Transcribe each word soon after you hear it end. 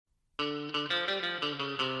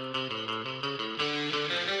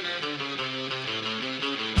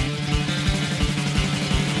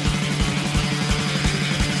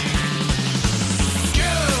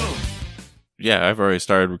Yeah, I've already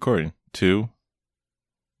started recording. 2.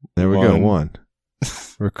 There we go. 1.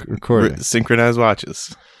 Recording. Synchronized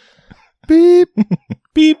watches. Beep.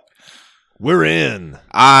 Beep. We're in.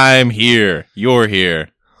 I'm here. You're here.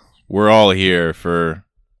 We're all here for.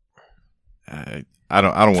 I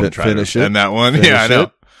don't want to try finish to end that one. Finish Yeah,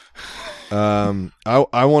 I know.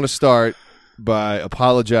 I want to start by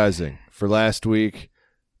apologizing for last week.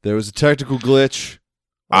 There was a technical glitch.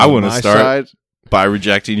 I want to start side. by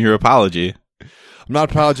rejecting your apology. I'm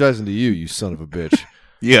not apologizing to you, you son of a bitch.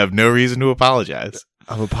 You have no reason to apologize.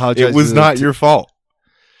 I'm apologizing. It was not your fault.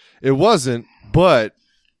 It wasn't, but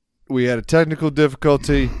we had a technical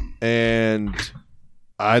difficulty, and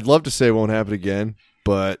I'd love to say it won't happen again,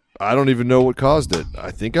 but I don't even know what caused it.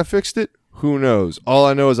 I think I fixed it. Who knows? All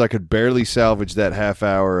I know is I could barely salvage that half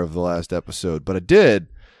hour of the last episode, but I did.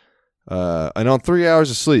 And on 3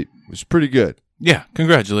 hours of sleep, which is pretty good. Yeah,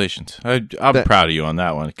 congratulations. I'm proud of you on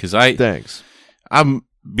that one because Thanks. I'm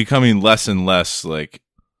becoming less and less like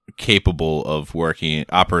capable of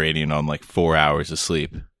operating on like 4 hours of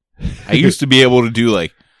sleep. I used to be able to do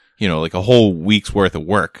like a whole week's worth of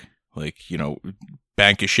work, like,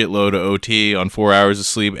 bank a shitload of OT on 4 hours of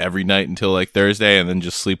sleep every night until like Thursday, and then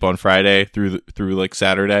just sleep on Friday through like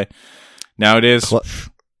Saturday. Nowadays,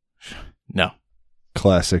 no.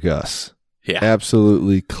 Classic us. Yeah,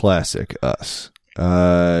 absolutely classic us.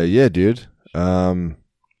 Yeah, dude. Well,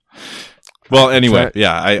 anyway,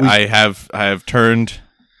 I have turned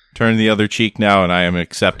the other cheek now, and I am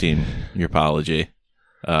accepting your apology.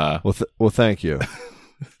 Well, thank you.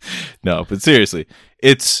 No, but seriously,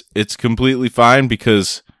 it's completely fine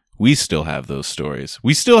because we still have those stories.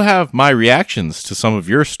 We still have my reactions to some of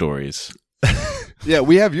your stories. Yeah,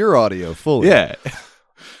 we have your audio fully. Yeah.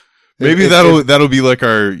 Maybe that'll be like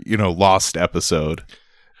our, lost episode.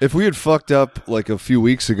 If we had fucked up like a few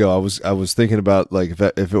weeks ago, I was thinking about like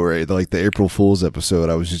if it were like the April Fool's episode,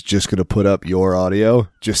 I was just going to put up your audio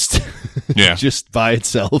just by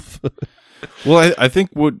itself. Well, I think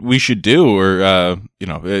what we should do, or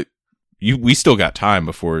we still got time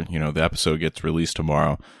before the episode gets released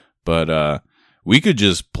tomorrow, but we could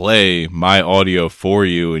just play my audio for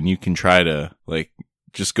you, and you can try to like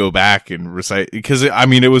just go back and recite, because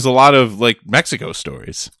it was a lot of like Mexico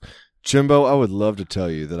stories. Jimbo, I would love to tell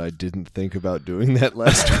you that I didn't think about doing that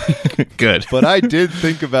last week. Good. But I did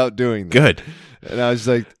think about doing that. Good. And I was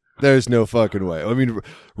like, there's no fucking way. I mean,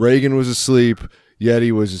 Reagan was asleep.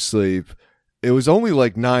 Yeti was asleep. It was only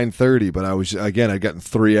like 9:30, but I'd gotten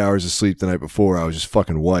 3 hours of sleep the night before. I was just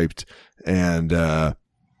fucking wiped. And I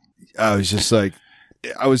was just like,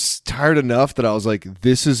 I was tired enough that I was like,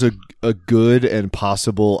 this is a good and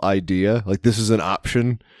possible idea. Like, this is an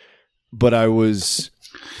option. But I was...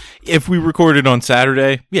 If we recorded on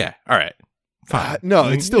Saturday, yeah, all right, fine. No,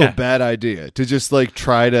 it's still a bad idea to just like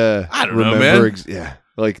try to remember,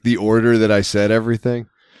 like the order that I said everything.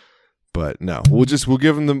 But no, we'll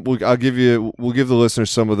give them we'll give the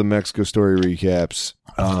listeners some of the Mexico story recaps.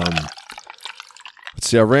 Let's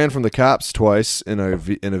see. I ran from the cops twice in a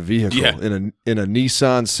vehicle in a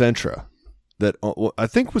Nissan Sentra that I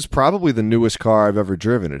think was probably the newest car I've ever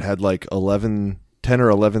driven. It had like 10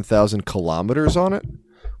 or 11,000 kilometers on it,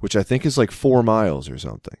 which I think is like 4 miles or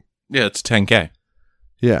something. Yeah, it's 10K.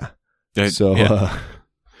 Yeah. So,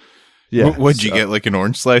 What'd you get, like an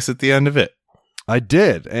orange slice at the end of it? I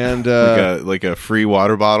did, and like a free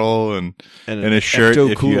water bottle and a shirt.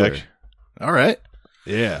 Ecto Cooler. All right.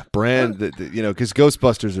 Yeah, brand that because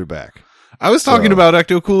Ghostbusters are back. I was talking about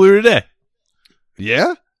Ecto Cooler today.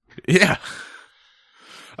 Yeah? Yeah.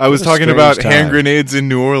 I was talking about hand grenades in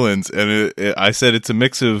New Orleans, and I said it's a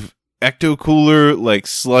mix of Ecto Cooler, like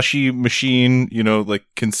slushy machine, like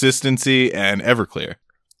consistency, and Everclear.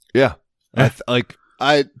 Yeah.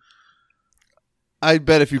 I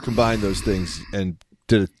bet if you combine those things and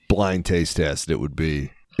did a blind taste test, it would be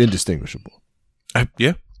indistinguishable. I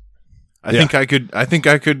think I could,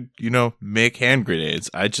 make hand grenades.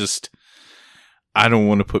 I don't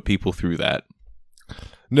want to put people through that.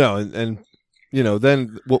 No, and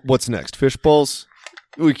then what's next? Fish bowls?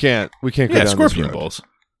 We can't go down scorpion this road. bowls.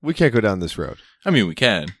 We can't go down this road. I mean, we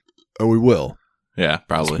can. Or we will. Yeah,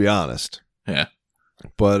 probably. Let's be honest. Yeah.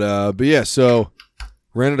 But yeah, so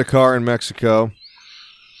rented a car in Mexico.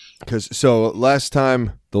 The first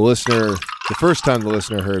time the listener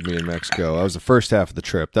heard me in Mexico, I was the first half of the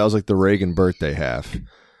trip. That was like the Reagan birthday half.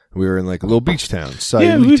 We were in like a little beach town,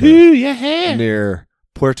 Sayulita, near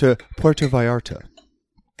Puerto Vallarta.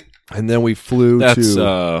 And then we flew That's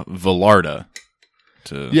to Vallarta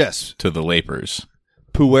to yes, to the Lapers.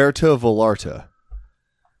 Puerto Vallarta.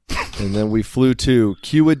 And then we flew to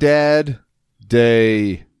Ciudad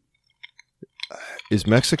de... Is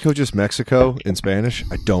Mexico just Mexico in Spanish?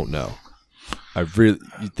 I don't know. You'd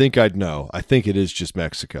think I'd know. I think it is just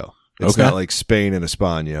Mexico. It's Okay. not like Spain and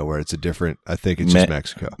España where it's a different... I think it's just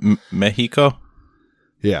Mexico. Mexico?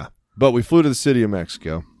 Yeah. But we flew to the city of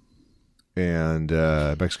Mexico. And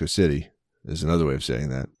Mexico City is another way of saying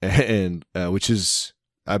that. And which is,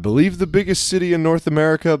 I believe, the biggest city in North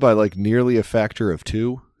America by like nearly a factor of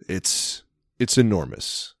 2. It's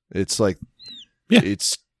enormous. It's like, Yeah.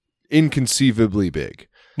 It's inconceivably big.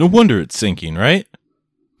 No wonder it's sinking, right?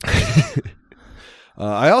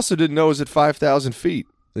 I also didn't know it was at 5,000 feet.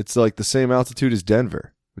 It's like the same altitude as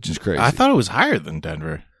Denver, which is crazy. I thought it was higher than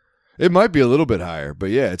Denver. It might be a little bit higher, but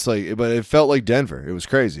yeah, it's like, but it felt like Denver. It was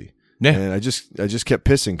crazy. Yeah. And I just kept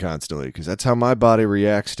pissing constantly because that's how my body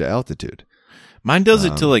reacts to altitude. Mine does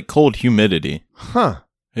it to like cold humidity. Huh.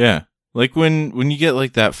 Yeah. Like when you get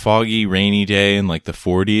like that foggy, rainy day in like the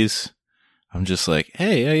 40s, I'm just like,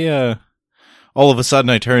 hey, all of a sudden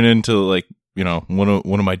I turn into like, you know, one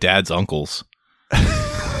of my dad's uncles.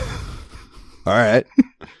 All right.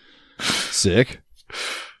 Sick.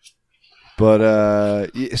 But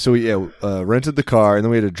so we rented the car and then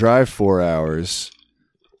we had to drive 4 hours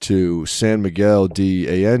to San Miguel de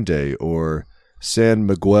Allende or San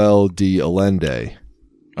Miguel de Allende.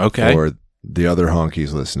 Okay. For the other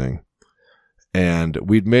honkies listening. And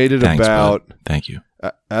we'd made it Thanks, about bud. Thank you.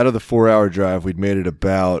 out of the 4 hour drive, we'd made it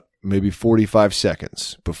about maybe 45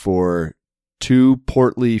 seconds before 2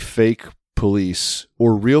 portly fake police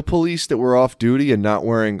or real police that were off duty and not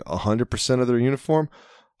wearing 100% of their uniform.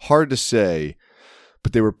 Hard to say,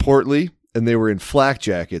 but they were portly and they were in flak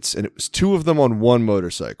jackets, and it was 2 of them on one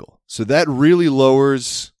motorcycle. So that really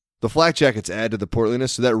lowers the flak jackets add to the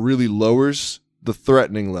portliness. So that really lowers the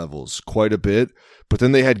threatening levels quite a bit. But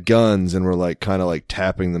then they had guns and were like kind of like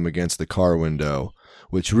tapping them against the car window,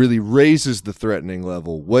 which really raises the threatening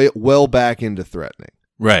level well back into threatening.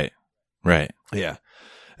 Right. Right. Yeah.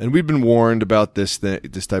 And we'd been warned about this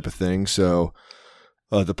type of thing. So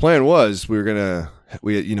the plan was we had the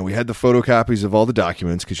photocopies of all the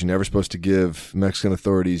documents because you're never supposed to give Mexican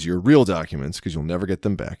authorities your real documents because you'll never get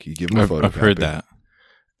them back. You give them a photocopy. I've heard that.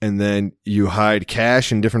 And then you hide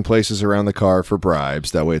cash in different places around the car for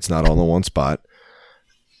bribes. That way it's not all in one spot.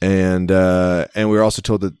 And we were also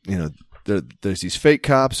told that, you know, there's these fake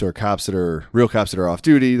cops or cops that are real cops that are off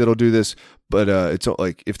duty that'll do this. But it's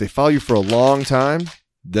like if they follow you for a long time,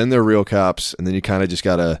 then they're real cops. And then you kind of just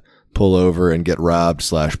got to pull over and get robbed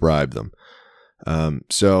 / bribe them.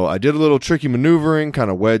 So I did a little tricky maneuvering, kind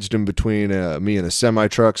of wedged them between me and a semi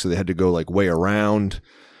truck. So they had to go like way around.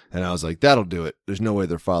 And I was like, that'll do it. There's no way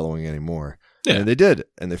they're following anymore. Yeah. And they did.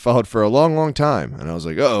 And they followed for a long, long time. And I was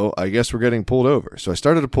like, oh, I guess we're getting pulled over. So I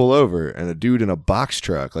started to pull over, and a dude in a box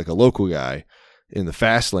truck, like a local guy in the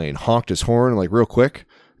fast lane, honked his horn like real quick.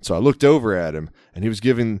 So I looked over at him, and he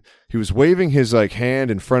was waving his like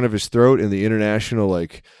hand in front of his throat in the international,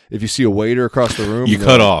 like if you see a waiter across the room. You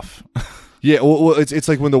cut off. Yeah, well, it's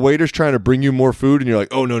like when the waiter's trying to bring you more food, and you're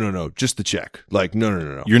like, oh, no, just the check. Like,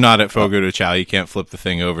 no. You're not at Fogo de Chao. You can't flip the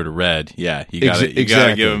thing over to red. Yeah, you got to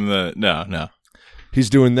give him the no. He's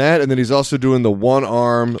doing that, and then he's also doing the one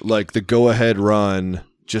arm, like the go ahead run,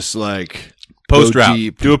 just like post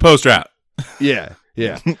route. Do a post route. Yeah.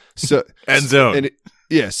 So end zone.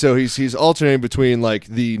 So he's alternating between like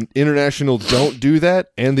the international don't do that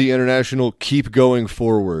and the international keep going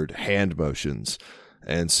forward hand motions,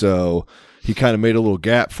 and so he kind of made a little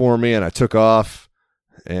gap for me, and I took off,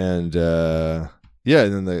 and and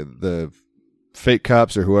then the fake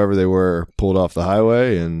cops or whoever they were pulled off the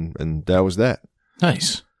highway, and that was that.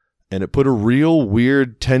 Nice. And it put a real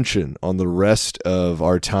weird tension on the rest of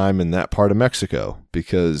our time in that part of Mexico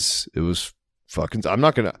because it was fucking. I'm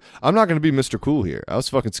not gonna be Mr. Cool here. I was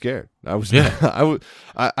fucking scared. I was. Yeah.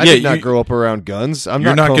 I did not grow up around guns.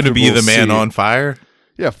 You're not going to be the man on fire.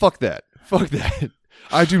 Yeah. Fuck that.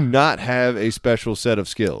 I do not have a special set of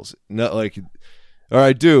skills. Not like, or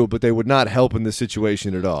I do, but they would not help in this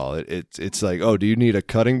situation at all. It's like, oh, do you need a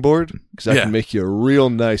cutting board? Because I can make you a real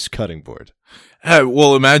nice cutting board.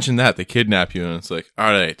 Well, imagine that. They kidnap you, and it's like,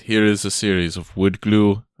 all right, here is a series of wood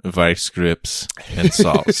glue, vice grips, and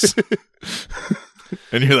saws.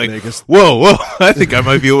 And you're like, whoa, I think I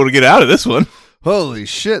might be able to get out of this one. Holy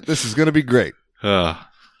shit, this is going to be great. But,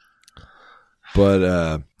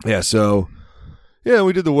 so,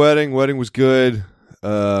 we did the wedding. Wedding was good.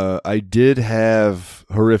 I did have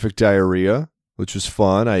horrific diarrhea, which was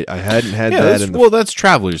fun. I hadn't had that. Well, that's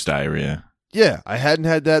traveler's diarrhea. Yeah, I hadn't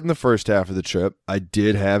had that in the first half of the trip. I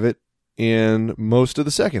did have it in most of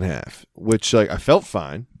the second half, which like I felt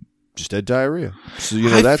fine, just had diarrhea. So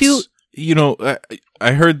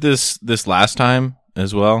I heard this last time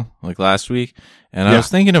as well, like last week, and I was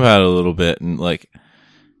thinking about it a little bit, and like,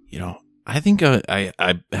 I think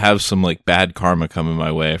I have some like bad karma coming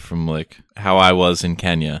my way from like how I was in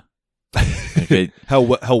Kenya. Like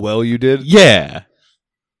how well you did. Yeah.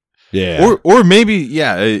 Yeah. Or maybe,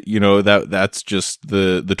 that's just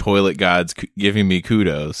the toilet gods giving me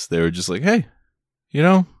kudos. They were just like, hey,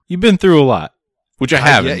 you've been through a lot, which I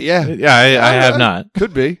haven't. I have not.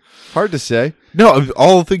 Could be. Hard to say. No,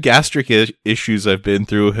 all of the gastric issues I've been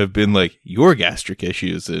through have been like your gastric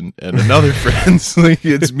issues and another friend's. Like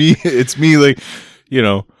it's me like,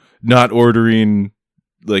 not ordering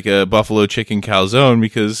like a buffalo chicken calzone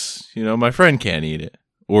because, my friend can't eat it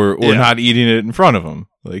or not eating it in front of him.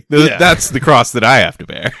 Like that's the cross that I have to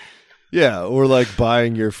bear. Yeah, or like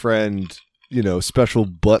buying your friend, special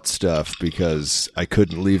butt stuff because I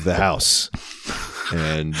couldn't leave the house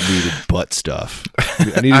and needed butt stuff.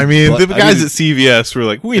 The guys at CVS were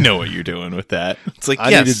like, "We know what you're doing with that." It's like,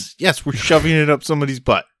 yes, we're shoving it up somebody's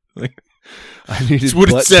butt. Like, it's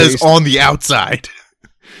what it says taste on the outside.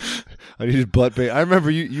 I needed butt bait. I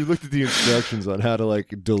remember you looked at the instructions on how to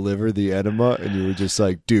like deliver the enema, and you were just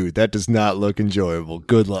like, "Dude, that does not look enjoyable.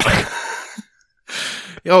 Good luck."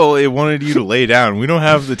 It wanted you to lay down. We don't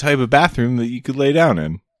have the type of bathroom that you could lay down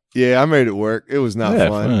in. Yeah, I made it work. It was not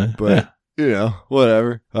fun, but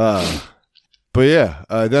whatever. But yeah,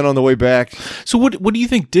 then on the way back. So what do you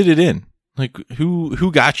think did it in? Like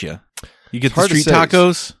who got you? You get the street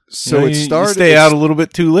tacos. So it started. You stay out a little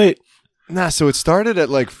bit too late. Nah, so it started at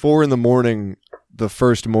like 4 a.m. the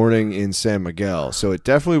first morning in San Miguel. So it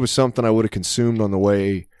definitely was something I would have consumed on the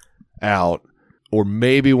way out, or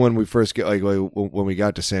maybe when we first get when we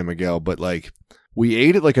got to San Miguel. But like we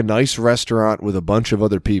ate at like a nice restaurant with a bunch of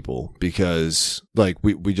other people because like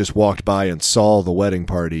we just walked by and saw the wedding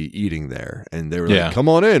party eating there, and they were like, "Come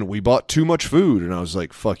on in, we bought too much food," and I was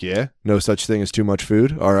like, "Fuck yeah, no such thing as too much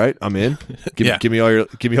food. All right, I'm in. Give me all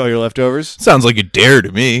your leftovers." Sounds like a dare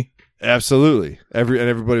to me. Absolutely.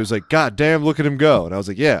 Everybody was like, "God damn, look at him go!" And I was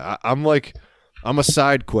like, "Yeah, I'm a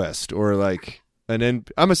side quest, or like I'm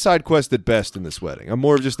a side quest at best in this wedding. I'm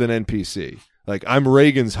more of just an NPC. Like I'm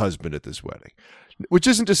Reagan's husband at this wedding." Which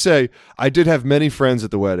isn't to say I did have many friends at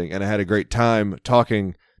the wedding, and I had a great time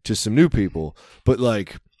talking to some new people. But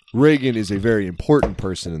like Reagan is a very important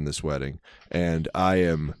person in this wedding, and I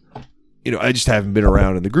am. I just haven't been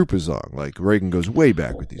around in the group as long. Like Reagan goes way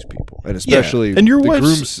back with these people, and especially and your the wife's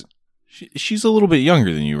grooms. She's a little bit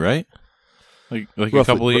younger than you, right? Like roughly, a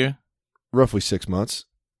couple of years? Roughly 6 months.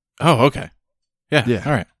 Oh, okay. Yeah.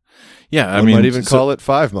 All right. Yeah, I might even call it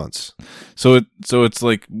 5 months. So it's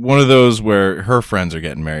like one of those where her friends are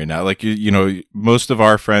getting married now. Like most of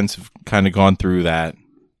our friends have kind of gone through that.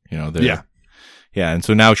 Yeah, and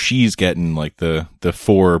so now she's getting like the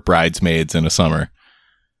 4 bridesmaids in a summer.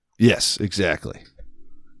 Yes, exactly.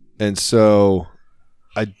 And so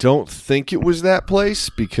I don't think it was that place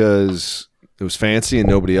because it was fancy and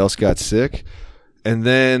nobody else got sick. And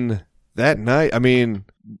then that night, I mean,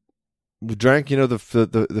 we drank,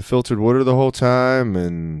 the filtered water the whole time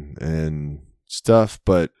and stuff,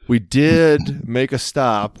 but we did make a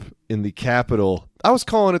stop in the capital. I was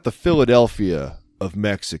calling it the Philadelphia of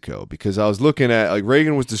Mexico because I was looking at, like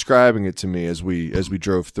Reagan was describing it to me as we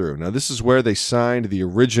drove through. Now, this is where they signed the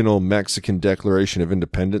original Mexican Declaration of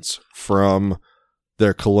Independence from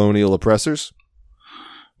their colonial oppressors.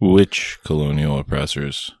 Which colonial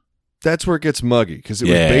oppressors? That's where it gets muggy because it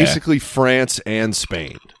was basically France and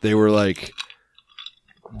Spain. They were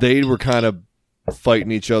kind of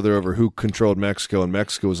fighting each other over who controlled Mexico, and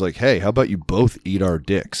Mexico was like, "Hey, how about you both eat our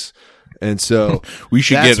dicks?" And so we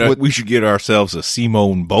should get ourselves a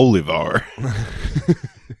Simon Bolivar.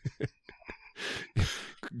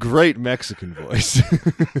 Great Mexican voice.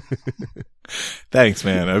 Thanks,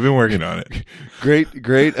 man. I've been working on it.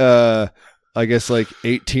 Great. I guess like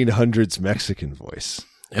 1800s Mexican voice.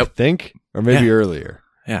 Yep. I think, or maybe earlier.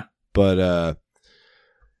 Yeah. But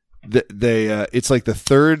it's like the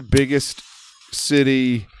third biggest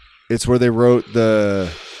city. It's where they wrote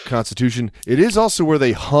the Constitution. It is also where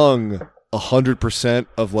they hung 100%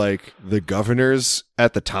 of like the governors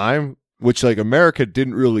at the time, which like America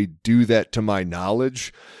didn't really do that to my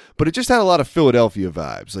knowledge, but it just had a lot of Philadelphia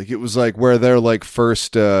vibes. Like it was like where their like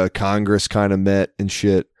first Congress kind of met and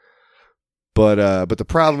shit. But the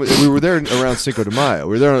problem is we were there around Cinco de Mayo.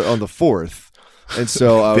 We were there on the 4th. And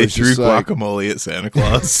so I was just like, they threw guacamole at Santa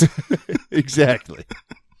Claus. Exactly.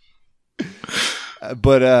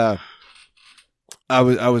 But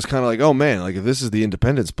I was kind of like, oh man, like if this is the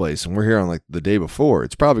Independence place and we're here on like the day before,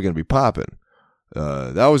 it's probably going to be popping.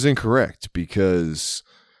 That was incorrect, because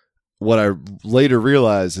what I later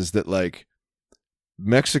realized is that like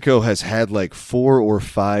Mexico has had like 4 or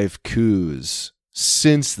 5 coups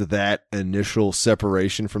since that initial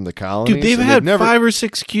separation from the colonies. Dude, they've had 5 or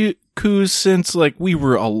 6 coups since like we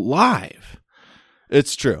were alive.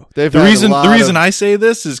 It's true. The reason I say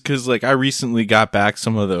this is because like I recently got back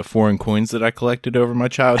some of the foreign coins that I collected over my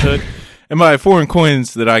childhood, and by foreign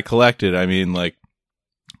coins that I collected, I mean like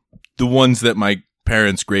the ones that my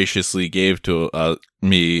parents graciously gave to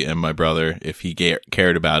me and my brother if he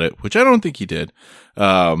cared about it, which I don't think he did.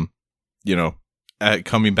 You know,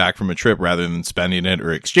 coming back from a trip rather than spending it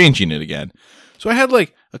or exchanging it again. So I had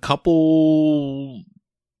like a couple,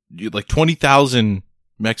 like 20,000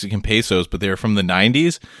 Mexican pesos, but they were from the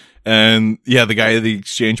 90s. And yeah, the guy at the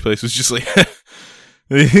exchange place was just like,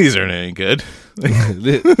 these aren't any good.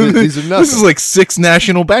 These are nothing. This is like 6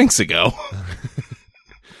 national banks ago.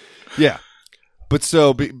 Yeah. But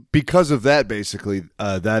so because of that, basically,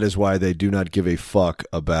 that is why they do not give a fuck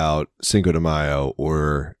about Cinco de Mayo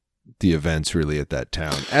or the events really at that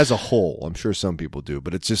town as a whole. I'm sure some people do,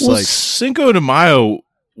 but it's just like Cinco de Mayo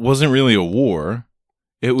wasn't really a war.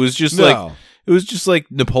 It was just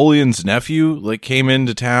like Napoleon's nephew like came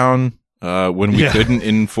into town when we couldn't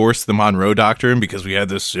enforce the Monroe Doctrine because we had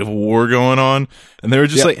this civil war going on, and they were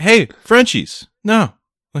just like, "Hey, Frenchies, no,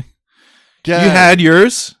 like you had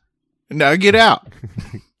yours." Now get out.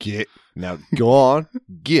 Now go on.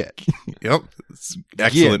 Get. Yep.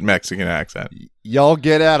 Excellent Mexican accent. Y'all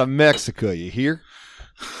get out of Mexico, you hear?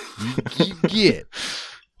 You get.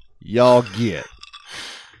 Y'all get.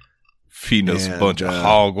 Feeding us a bunch of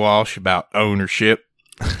hogwash about ownership.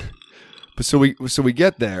 But so we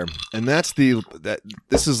get there, and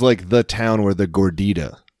this is like the town where the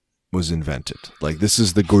gordita was invented. Like this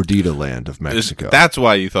is the gordita land of Mexico. That's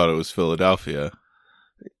why you thought it was Philadelphia.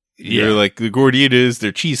 You're like, the gordita is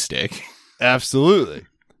their cheesesteak. Absolutely.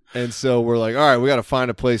 And so we're like, all right, we got to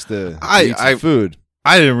find a place to eat some food.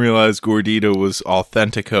 I didn't realize gordita was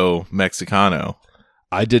Authentico Mexicano.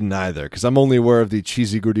 I didn't either, because I'm only aware of the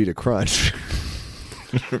cheesy gordita crunch.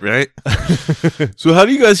 Right? So how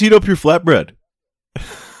do you guys heat up your flatbread?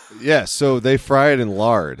 Yeah, so they fry it in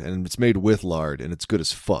lard, and it's made with lard, and it's good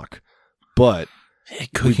as fuck. But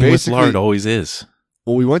cooking with lard always is.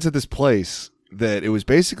 Well, we went to this place that it was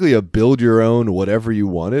basically a build your own whatever you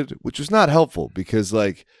wanted, which was not helpful because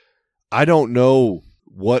like I don't know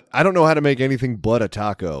how to make anything but a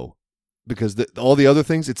taco, because all the other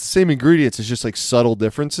things, it's the same ingredients, it's just like subtle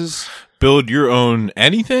differences. Build your own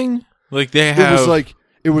anything? Like they have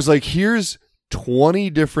it was like here's 20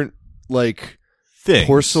 different like things.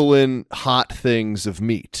 Porcelain hot things of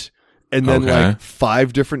meat. And then like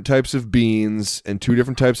 5 different types of beans and 2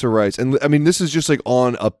 different types of rice. And I mean, this is just like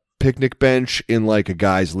on a picnic bench in like a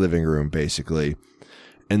guy's living room, basically.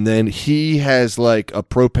 And then he has like a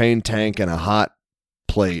propane tank and a hot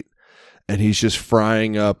plate, and he's just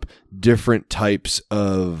frying up different types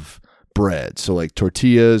of bread. So like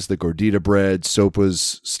tortillas, the gordita bread,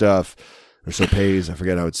 sopas stuff, or sopes, I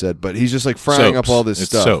forget how it's said, but he's just like frying up all this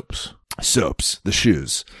stuff. Soaps, the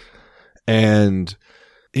shoes. And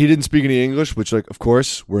he didn't speak any English, which like, of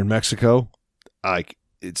course, we're in Mexico.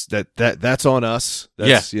 It's that's on us.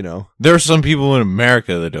 That's, you know, there are some people in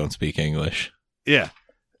America that don't speak English. Yeah.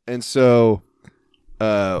 And so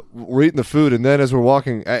we're eating the food, and then as we're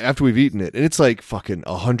walking, after we've eaten it, and it's like fucking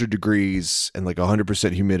 100 degrees and like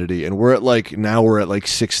 100% humidity, and we're at like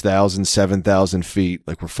 6,000, 7,000 feet,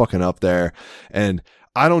 like we're fucking up there, and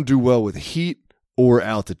I don't do well with heat or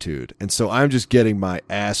altitude, and so I'm just getting my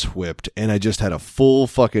ass whipped, and I just had a full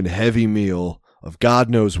fucking heavy meal of God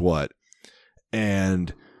knows what.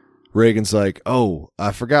 And Reagan's like, oh,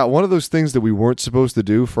 I forgot one of those things that we weren't supposed to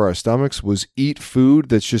do for our stomachs was eat food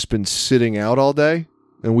that's just been sitting out all day.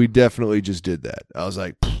 And we definitely just did that. I was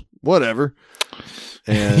like, whatever.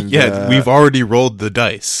 And we've already rolled the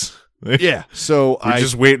dice. Yeah. So we're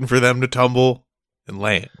just waiting for them to tumble and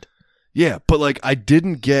land. Yeah. But like, I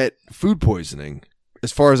didn't get food poisoning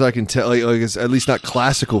as far as I can tell. Like it's at least not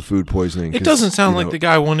classical food poisoning. It doesn't sound like the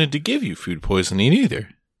guy wanted to give you food poisoning either.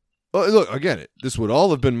 Look, I get it. This would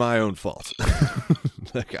all have been my own fault.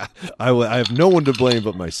 Like I have no one to blame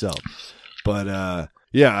but myself. But I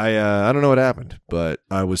don't know what happened. But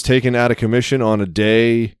I was taken out of commission on a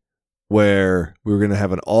day where we were going to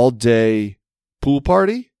have an all-day pool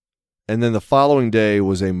party, and then the following day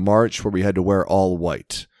was a march where we had to wear all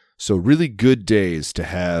white. So really good days to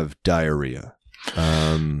have diarrhea.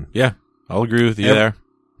 Yeah, I'll agree with you there.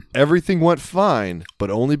 Everything went fine,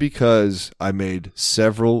 but only because I made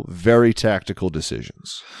several very tactical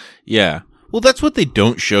decisions. Yeah. Well, that's what they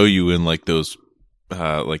don't show you in like those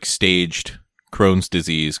like staged Crohn's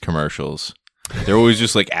disease commercials. They're always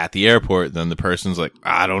just like at the airport. Then the person's like,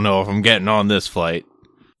 I don't know if I'm getting on this flight.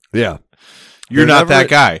 Yeah. You're not that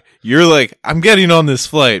guy. You're like, I'm getting on this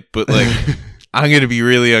flight, but like, I'm going to be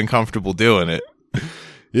really uncomfortable doing it.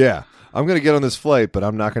 Yeah. I'm going to get on this flight, but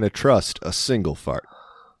I'm not going to trust a single fart.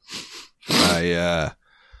 I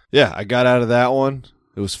got out of that one.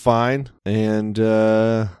 It was fine. And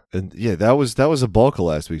yeah, that was a bulk of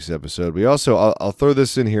last week's episode. We also, I'll throw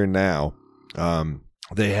this in here now.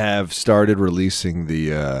 They have started releasing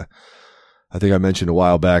the, I think I mentioned a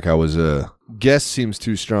while back, guest seems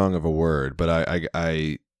too strong of a word, but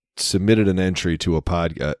I submitted an entry to a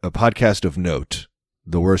podcast of note,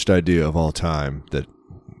 the worst idea of all time, that,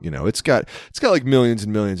 it's got like millions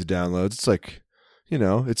and millions of downloads. It's like,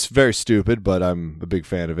 it's very stupid, but I'm a big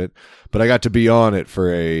fan of it. But I got to be on it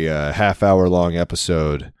for a half-hour long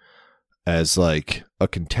episode as like a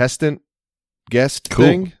contestant guest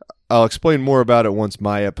thing. I'll explain more about it once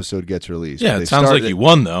my episode gets released. Yeah, it sounds like you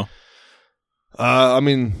won, though. I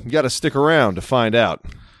mean, you got to stick around to find out.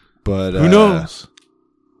 But who knows?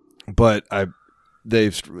 But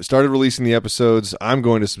they've started releasing the episodes. I'm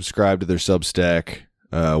going to subscribe to their Substack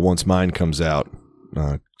once mine comes out,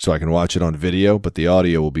 so I can watch it on video. But the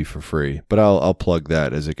audio will be for free. But I'll plug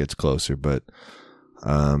that as it gets closer. But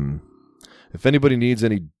if anybody needs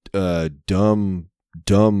any dumb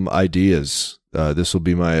ideas, this will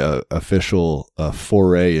be my official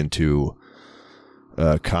foray into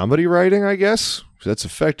comedy writing, I guess. That's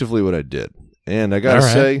effectively what I did. And I gotta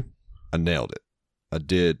say, I nailed it. I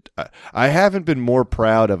did. I haven't been more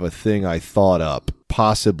proud of a thing I thought up,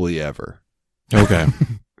 possibly ever. Okay.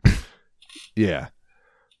 Yeah.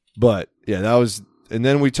 But, yeah, that was... And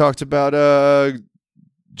then we talked about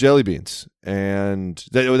jelly beans. And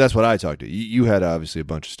that's what I talked to. You had, obviously, a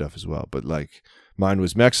bunch of stuff as well. But, like, mine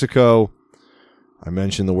was Mexico. I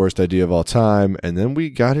mentioned the worst idea of all time, and then we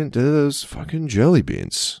got into those fucking jelly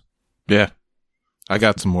beans. Yeah. I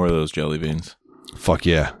got some more of those jelly beans. Fuck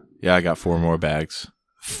yeah. Yeah, I got 4 more bags.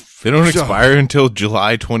 They don't expire until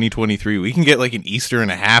July 2023. We can get like an Easter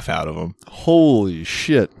and a half out of them. Holy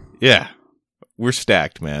shit. Yeah. We're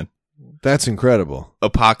stacked, man. That's incredible.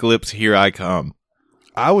 Apocalypse, here I come.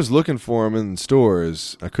 I was looking for them in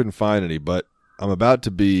stores. I couldn't find any, but I'm about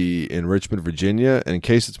to be in Richmond, Virginia, and in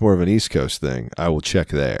case it's more of an East Coast thing, I will check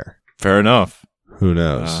there. Fair enough. Who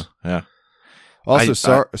knows? Yeah. Also,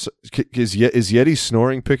 is Yeti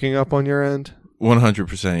snoring picking up on your end?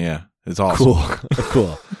 100%, yeah. It's awesome.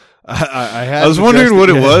 Cool. I was wondering what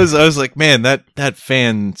it was. I was like, man, that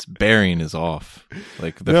fan's bearing is off.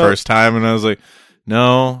 Like the first time, and I was like,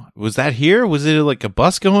 no. Was that here? Was it like a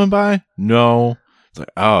bus going by? No. It's like,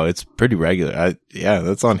 oh, it's pretty regular.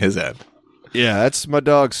 That's on his end. Yeah, that's my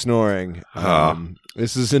dog snoring.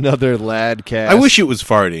 This is another lad cast. I wish it was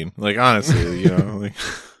farting. Like, honestly, like...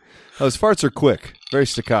 Those farts are quick, very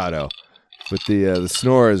staccato. But the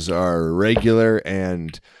snores are regular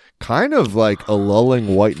and kind of like a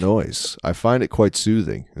lulling white noise. I find it quite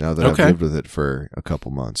soothing now that I've lived with it for a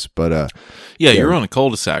couple months. But you're on a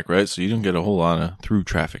cul-de-sac, right? So you don't get a whole lot of through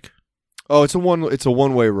traffic. Oh, it's a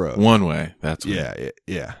one-way road. One way. That's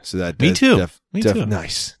yeah. So that me too. Me too.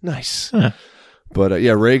 Nice. Huh. But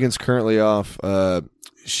Reagan's currently off.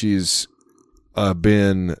 She's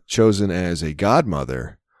been chosen as a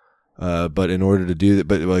godmother. But in order to do that,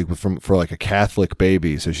 but like for like a Catholic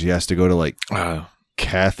baby, so she has to go to like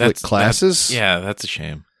Catholic classes. That's a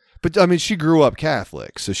shame. But I mean, she grew up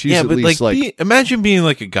Catholic, so she's at least imagine being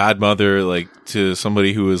like a godmother, like to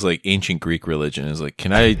somebody who is like ancient Greek religion. Is like,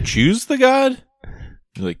 can I choose the god?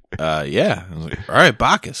 You're like, yeah. I was like, all right,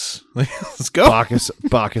 Bacchus, let's go,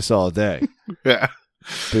 Bacchus all day. Yeah,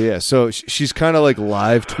 but yeah, so she's kind of like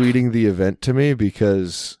live tweeting the event to me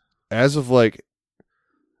because as of like,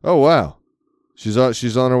 oh wow, she's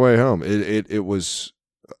on her way home. It was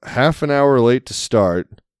half an hour late to start.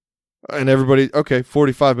 And everybody,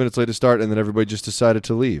 45 minutes late to start, and then everybody just decided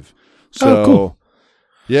to leave. So, cool.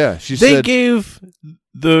 Yeah, they gave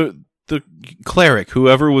the cleric,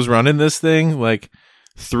 whoever was running this thing, like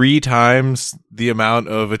 3 times the amount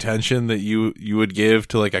of attention that you would give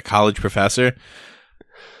to like a college professor.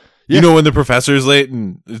 Yeah. You know, when the professor's late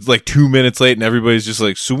and it's like 2 minutes late, and everybody's just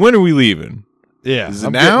like, "So when are we leaving?" Yeah, is it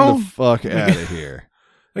now? Getting the fuck out of here.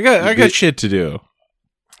 I got shit to do.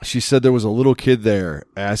 She said there was a little kid there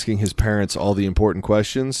asking his parents all the important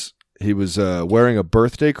questions. He was wearing a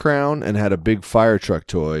birthday crown and had a big fire truck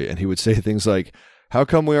toy, and he would say things like, "How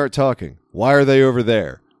come we aren't talking? Why are they over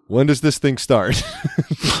there? When does this thing start?"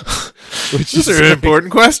 Which These is are like-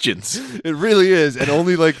 important questions. It really is, and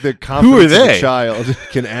only like the confidence of they? a child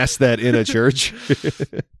can ask that in a church.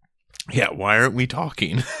 Yeah, why aren't we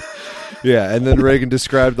talking? Yeah, and then Reagan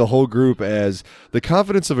described the whole group as the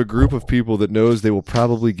confidence of a group of people that knows they will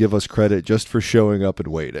probably give us credit just for showing up and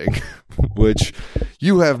waiting, which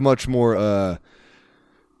you have much more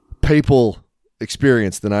papal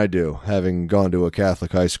experience than I do, having gone to a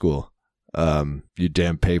Catholic high school. You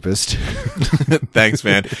damn papist. Thanks,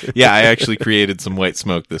 man. Yeah, I actually created some white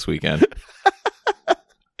smoke this weekend.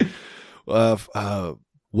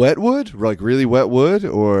 Wet wood? Like really wet wood?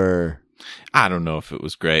 Or... I don't know if it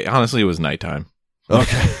was great. Honestly, it was nighttime.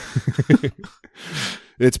 Okay.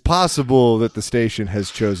 It's possible that the station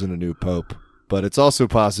has chosen a new pope, but it's also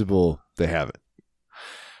possible they haven't.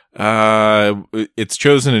 It's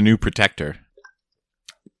chosen a new protector.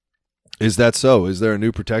 Is that so? Is there a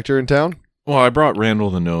new protector in town? Well, I brought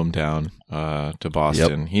Randall the gnome down to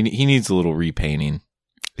Boston. Yep. He needs a little repainting.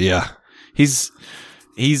 Yeah. He's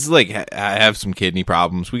like, I have some kidney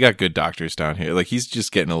problems. We got good doctors down here. Like, he's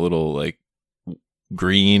just getting a little like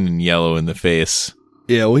green and yellow in the face.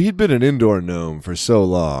 Yeah, well, he'd been an indoor gnome for so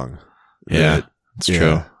long. Yeah, it's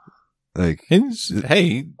true. Like, hey,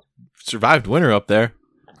 he survived winter up there.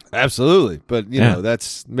 Absolutely, but you know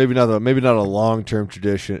that's maybe not a long-term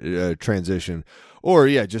transition, or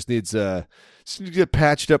just needs to get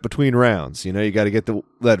patched up between rounds. You know, you got to get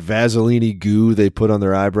that Vaseline goo they put on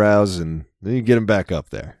their eyebrows, and then you get them back up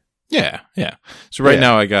there. Yeah. So right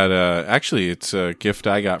now I got actually it's a gift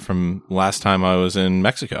I got from last time I was in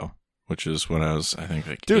Mexico, which is when I was, I think,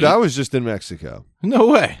 like Dude, 8. I was just in Mexico. No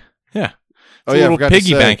way. Yeah. It's a little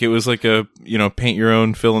piggy bank. It was like a, paint your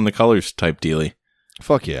own, fill in the colors type dealy.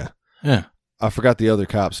 Fuck yeah. Yeah. I forgot the other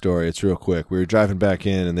cop story. It's real quick. We were driving back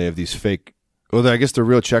in, and they have these fake, I guess they're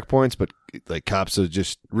real checkpoints, but like cops are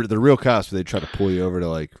just, they're real cops, but they try to pull you over to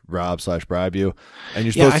like rob/bribe you. And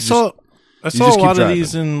you're supposed to I saw a lot of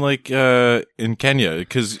these in like in Kenya,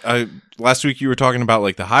 because last week you were talking about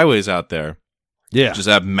like the highways out there. Yeah. Just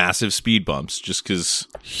have massive speed bumps just because.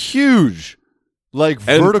 Huge. Like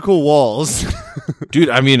vertical walls. Dude,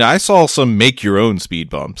 I mean, I saw some make your own speed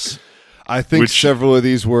bumps. I think several of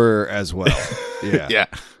these were as well. Yeah. Yeah.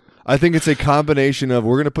 I think it's a combination of,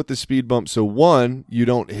 we're going to put the speed bump so one, you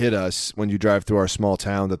don't hit us when you drive through our small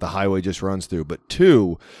town that the highway just runs through, but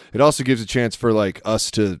two, it also gives a chance for like us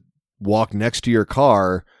to walk next to your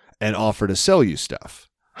car and offer to sell you stuff.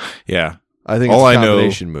 Yeah. I think it's a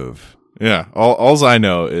combination move. Yeah. All I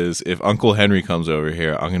know is if Uncle Henry comes over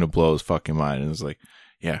here, I'm going to blow his fucking mind. And it's like,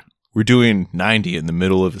 yeah, we're doing 90 in the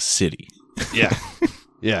middle of a city. Yeah.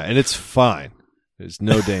 Yeah. And it's fine. There's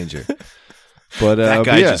no danger. But that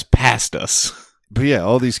guy just passed us. But yeah,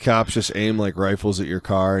 all these cops just aim like rifles at your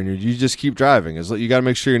car, and you just keep driving. It's like, you got to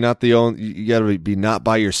make sure you're not the only, you got to be not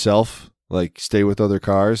by yourself. Like, stay with other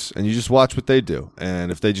cars, and you just watch what they do.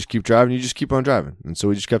 And if they just keep driving, you just keep on driving. And so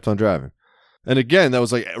we just kept on driving. And again, that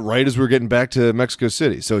was like right as we were getting back to Mexico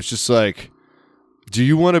City. So it's just like, do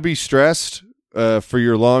you want to be stressed for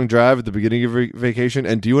your long drive at the beginning of your vacation?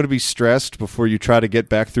 And do you want to be stressed before you try to get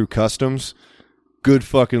back through customs? Good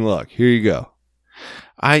fucking luck. Here you go.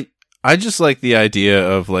 I just like the idea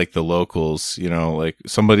of like the locals, like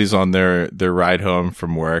somebody's on their ride home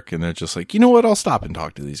from work and they're just like, you know what? I'll stop and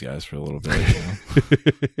talk to these guys for a little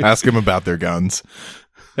bit. Ask them about their guns.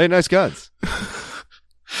 Hey, nice guns.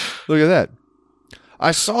 Look at that.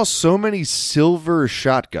 I saw so many silver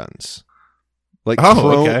shotguns. Like,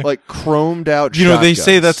 like chromed out shotguns. They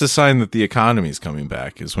say that's a sign that the economy's coming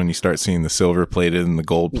back, is when you start seeing the silver plated and the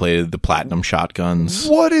gold plated, the platinum shotguns.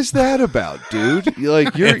 What is that about, dude?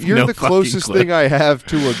 Like, you're the closest thing I have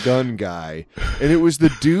to a gun guy. And it was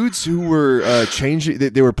the dudes who were changing,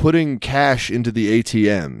 they were putting cash into the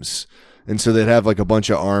ATMs. And so they'd have like a bunch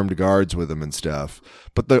of armed guards with them and stuff.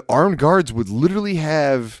 But the armed guards would literally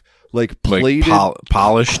have like plated,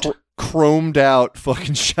 polished, chromed out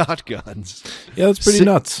fucking shotguns. Yeah, that's pretty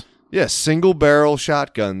nuts. Yeah, single barrel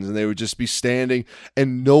shotguns, and they would just be standing,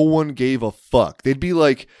 and no one gave a fuck. They'd be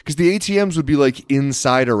like, because the ATMs would be like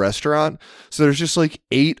inside a restaurant, so there's just like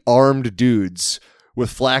 8 armed dudes with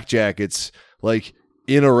flak jackets, like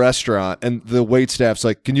in a restaurant, and the wait staff's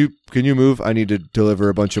like, can you move? I need to deliver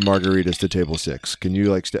a bunch of margaritas to table 6. Can you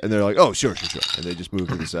like? And they're like, oh, sure, and they just move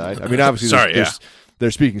to the side. I mean, obviously, they're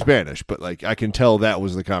speaking Spanish, but like I can tell that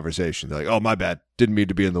was the conversation. They're like, oh, my bad, didn't mean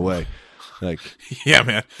to be in the way. Like, yeah,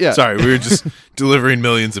 man. Yeah. Sorry, we were just delivering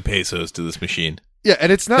millions of pesos to this machine. Yeah,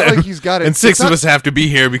 and it's not like he's got it. And 6 of us have to be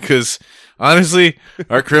here because, honestly,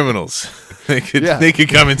 our criminals. They could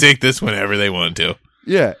come and take this whenever they want to.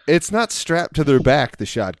 Yeah, it's not strapped to their back, the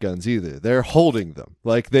shotguns, either. They're holding them.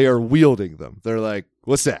 Like, they are wielding them. They're like,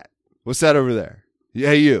 what's that? What's that over there?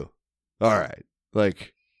 Yeah, you. All right.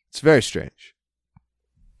 Like, it's very strange.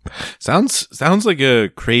 Sounds like a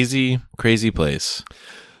crazy place.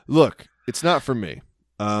 Look, it's not for me.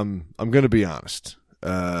 I'm going to be honest.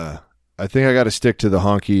 I think I got to stick to the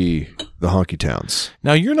honky towns.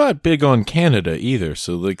 Now, you're not big on Canada either,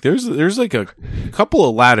 so like there's like a couple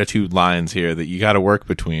of latitude lines here that you got to work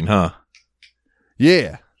between, huh?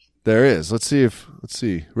 Yeah, there is. Let's see.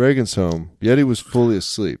 Reagan's home. Yeti was fully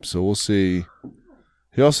asleep, so we'll see.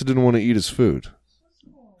 He also didn't want to eat his food.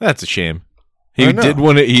 That's a shame. He did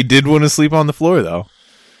want to sleep on the floor though.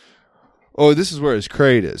 Oh, this is where his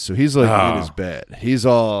crate is. So he's like in his bed. He's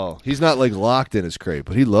not like locked in his crate,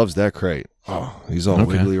 but he loves that crate. Oh, he's all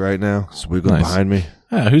wiggly right now. He's wiggling behind me.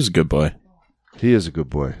 Ah, who's a good boy? He is a good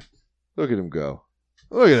boy. Look at him go.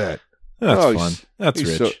 Look at that. That's fun. That's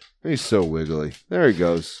rich. He's so wiggly. There he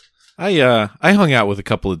goes. I hung out with a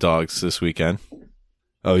couple of dogs this weekend.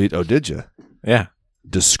 Oh, did you? Yeah.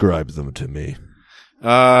 Describe them to me.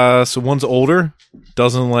 So one's older,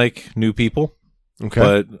 doesn't like new people. Okay.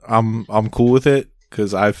 But I'm cool with it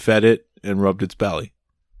because I've fed it and rubbed its belly.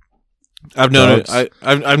 I've known it.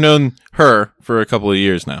 I've known her for a couple of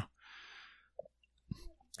years now.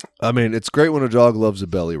 I mean, it's great when a dog loves a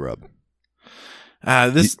belly rub.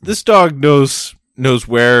 This dog knows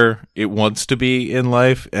where it wants to be in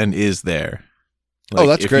life and is there. Like,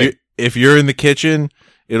 that's great. If you're in the kitchen,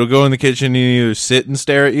 it'll go in the kitchen and either sit and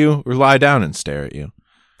stare at you or lie down and stare at you.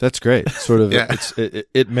 That's great. Sort of, Yeah.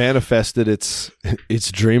 it manifested its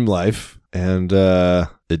dream life, and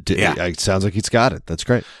it sounds like he's got it. That's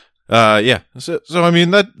great. Yeah. So I mean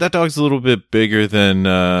that dog's a little bit bigger than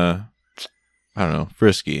I don't know,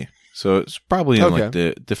 Frisky. So it's probably in like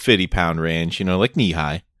the 50-pound range, like knee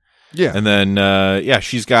high. Yeah. And then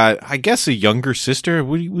she's got, I guess, a younger sister.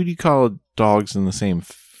 What do you call dogs in the same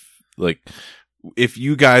like? If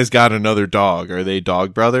you guys got another dog, are they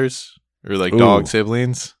dog brothers? Or like dog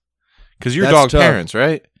siblings? Because you're dog tough. parents,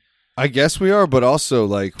 right? I guess we are, but also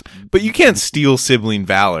like... But you can't steal sibling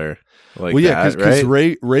valor like that, because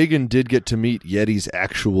right? Reagan did get to meet Yeti's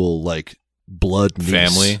actual like blood niece.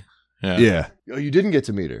 Family. Yeah. Oh, you didn't get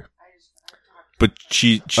to meet her. But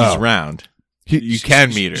she's around. You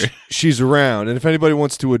can meet her. She's around. And if anybody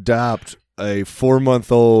wants to adopt a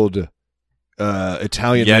 4-month-old...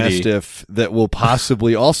 Italian Yeti. Mastiff that will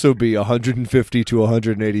possibly also be 150 to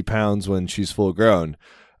 180 pounds when she's full grown,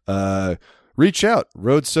 reach out,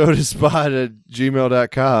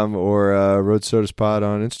 roadsodaspot@gmail.com or roadsodaspot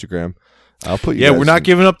on Instagram. I'll put you guys we're not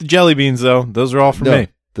giving up the jelly beans though. Those are all for me.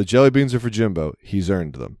 The jelly beans are for Jimbo. He's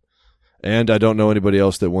earned them. And I don't know anybody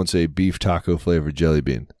else that wants a beef taco flavored jelly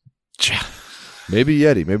bean. Maybe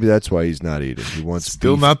Yeti. Maybe that's why he's not eating. He wants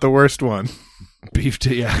Still beef. not the worst one. Beef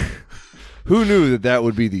yeah. Who knew that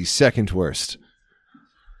would be the second worst?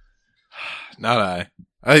 Not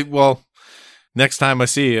I. Well, next time I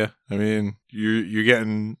see you, I mean, you're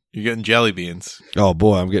getting jelly beans. Oh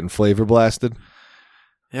boy, I'm getting flavor blasted.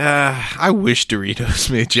 Yeah, I wish Doritos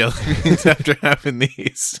made jelly beans after having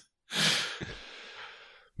these.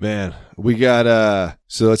 Man, we got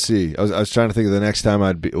so let's see. I was trying to think of the next time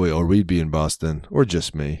we'd be in Boston, or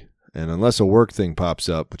just me. And unless a work thing pops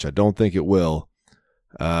up, which I don't think it will,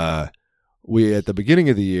 we at the beginning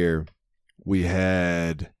of the year we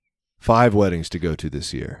had 5 weddings to go to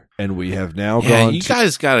this year, and we have now gone. You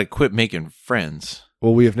guys gotta quit making friends.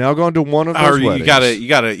 Well, we have now gone to one of those weddings. You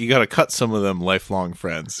gotta cut some of them lifelong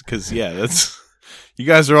friends because that's you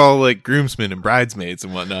guys are all like groomsmen and bridesmaids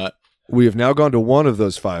and whatnot. We have now gone to one of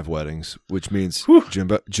those 5 weddings, which means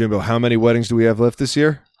Jimbo, how many weddings do we have left this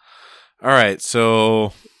year? All right,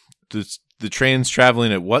 so the train's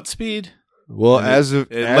traveling at what speed? Well,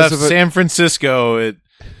 it left San Francisco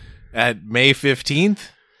at May 15th.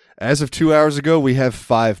 As of 2 hours ago, we have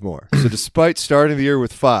 5 more. So despite starting the year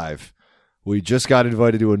with 5, we just got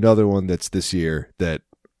invited to another one that's this year that,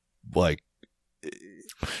 like...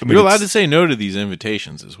 You're allowed to say no to these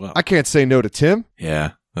invitations as well. I can't say no to Tim.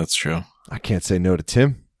 Yeah, that's true. I can't say no to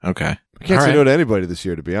Tim. Okay. I can't say no to anybody this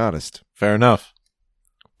year, to be honest. Fair enough.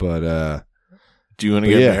 But, do you want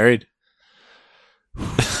to get married?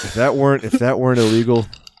 If that weren't illegal...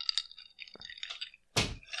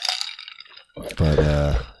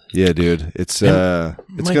 But, yeah, dude, it's going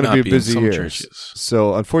to be a busy year. Churches.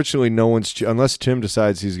 So unfortunately, no one's unless Tim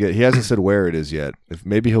decides he hasn't said where it is yet. If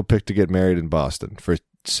maybe he'll pick to get married in Boston for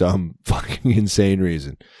some fucking insane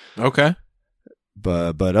reason. Okay.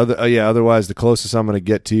 But otherwise the closest I'm going to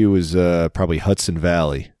get to you is probably Hudson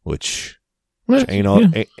Valley, which ain't all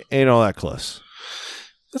that close.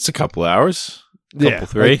 That's a couple hours. Couple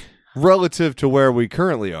 3. Like, relative to where we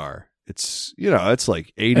currently are. It's it's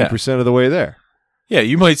like 80% of the way there. Yeah,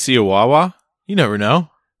 you might see a Wawa. You never know.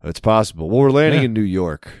 It's possible. Well, we're landing Yeah. in New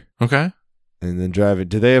York Okay. and then driving.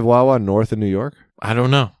 Do they have Wawa north of New York? I don't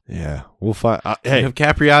know. Yeah, we'll find. They Hey, have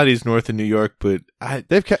Capriati's north of New York, but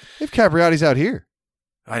they've Capriati's out here.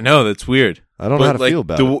 I know that's weird. I don't know how to feel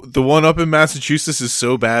about it. The one up in Massachusetts is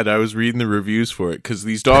so bad. I was reading the reviews for it because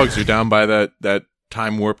these dogs are down by that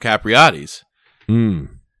Time Warp Capriati's, Mm.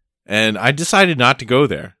 and I decided not to go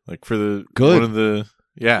there. Like for the Good. one of the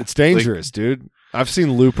It's dangerous, dude. I've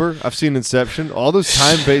seen Looper. I've seen Inception. All those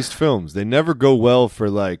time-based films, they never go well for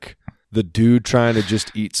like the dude trying to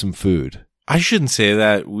just eat some food. I shouldn't say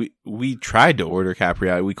that. We tried to order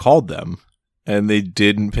Capriati. We called them, and they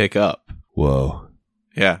didn't pick up. Whoa.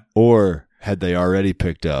 Yeah, Or had they already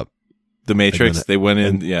picked up the Matrix. then- They went in.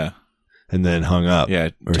 and- Yeah, and then hung up? yeah.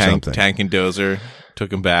 or Tank something. and Dozer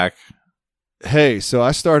took him back. Hey, so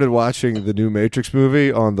I started watching the new Matrix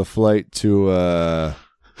movie on the flight to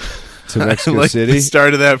Mexico I like City. the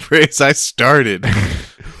start of that phrase. I started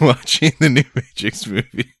watching the new Matrix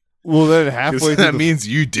movie. Well, then 'Cause halfway that through, means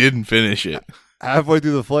you didn't finish it. halfway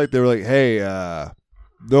through the flight, they were like, "Hey,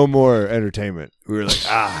 no more entertainment." We were like,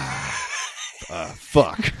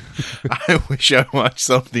 fuck." I wish I watched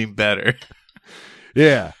something better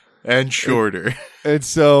Yeah. and shorter. And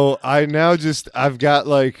so I've got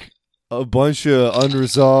like a bunch of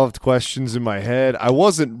unresolved questions in my head. I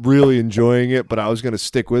wasn't really enjoying it, but I was going to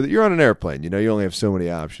stick with it. You're on an airplane, you only have so many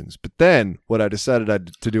options. But then what I decided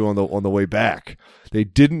to do on the way back, they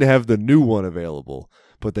didn't have the new one available,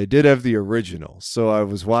 but they did have the original. So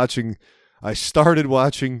I started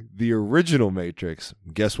watching the original Matrix.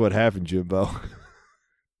 Guess what happened, Jimbo?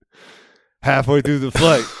 Halfway through the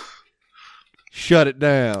flight. Shut it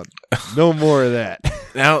down. No more of that.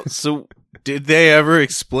 Now, so did they ever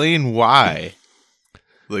explain why?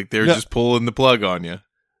 Like they're No. just pulling the plug on you.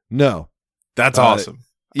 No. That's Uh, awesome.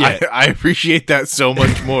 Yeah. I appreciate that so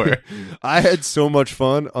much more. I had so much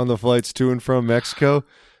fun on the flights to and from Mexico.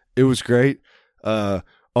 It was great. On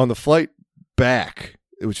the flight back,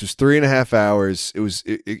 which was 3.5 hours,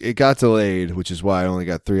 it got delayed, which is why I only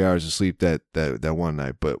got 3 hours of sleep that one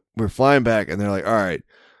night. But we're flying back, and they're like, "All right,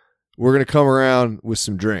 we're gonna come around with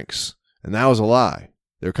some drinks," and that was a lie.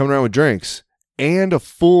 They were coming around with drinks and a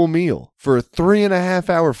full meal for a 3.5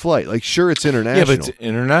 hour flight. Like, sure, it's international, Yeah, but it's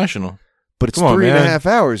international. but it's Come on, 3.5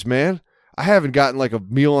 hours, man. I haven't gotten like a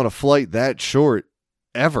meal on a flight that short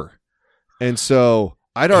ever. And so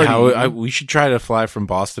I'd already, We should try to fly from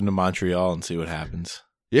Boston to Montreal and see what happens.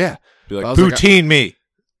 yeah, Be like, I was like, poutine me.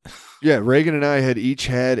 yeah. Reagan and I had each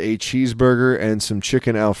had a cheeseburger and some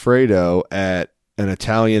chicken Alfredo at an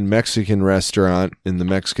Italian Mexican restaurant in the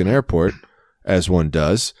Mexican airport, as one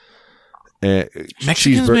does.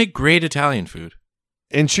 Mexicans make great Italian food.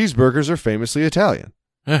 And cheeseburgers are famously Italian.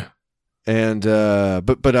 Yeah. And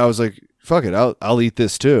but I was like, fuck it, I'll eat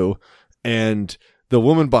this too. And the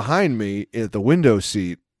woman behind me at the window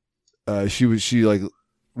seat, she was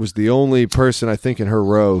the only person I think in her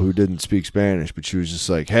row who didn't speak Spanish, but she was just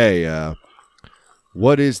like, "Hey,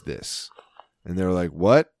 what is this?" And they were like,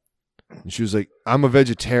 "What?" And she was like, "I'm a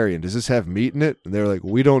vegetarian. Does this have meat in it?" And they were like,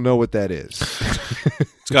 "We don't know what that is."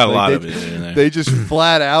 It's got a Like, lot they- of it in there. They just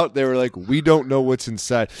flat out, they were like, "We don't know what's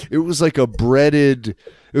inside." It was like a breaded,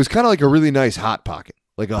 it was kind of like a really nice Hot Pocket,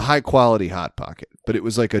 like a high quality Hot Pocket, but it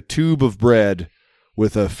was like a tube of bread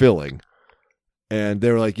with a filling. And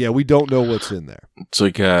they were like, "Yeah, we don't know what's in there." It's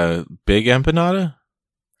like a big empanada?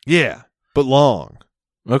 Yeah, but long.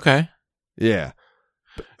 Okay. Yeah.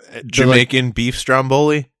 They're like- Jamaican beef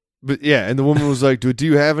stromboli? But yeah, and the woman was like, do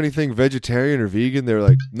you have anything vegetarian or vegan? They were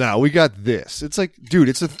like, "No, we got this." It's like, dude,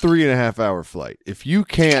 it's a 3.5 hour flight. If you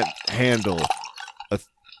can't handle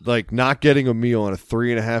not getting a meal on a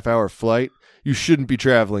 3.5 hour flight, you shouldn't be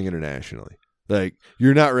traveling internationally. Like,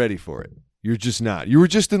 you're not ready for it. You're just not. You were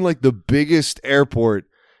just in like the biggest airport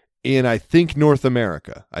in, I think, North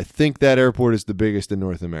America. I think that airport is the biggest in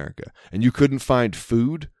North America. And you couldn't find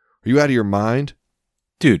food? Are you out of your mind?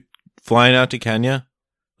 Dude, flying out to Kenya,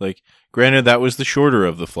 like, granted, that was the shorter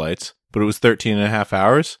of the flights, but it was 13 and a half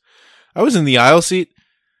hours. I was in the aisle seat.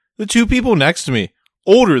 The two people next to me,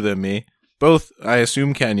 older than me, both, I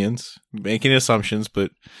assume, Kenyans, making assumptions, but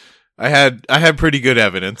I had pretty good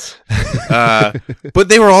evidence. But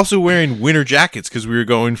they were also wearing winter jackets because we were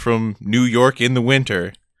going from New York in the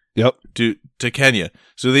winter Yep. to Kenya.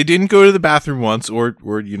 So they didn't go to the bathroom once, or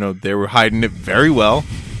they were hiding it very well,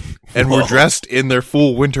 and were dressed in their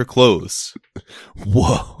full winter clothes.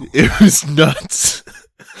 Whoa. It was nuts.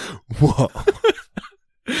 Whoa.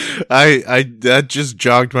 That just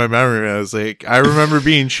jogged my memory. I was like, I remember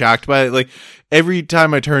being shocked by it. Like, every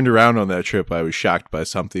time I turned around on that trip, I was shocked by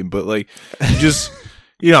something. But like,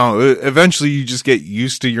 you know, eventually you just get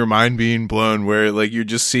used to your mind being blown where like you're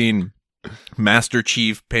just seeing Master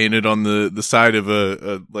Chief painted on the side of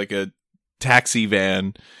a taxi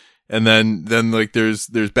van. And then like there's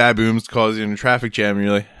baboons causing a traffic jam and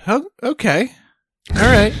you're like, oh, okay. All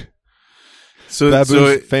right.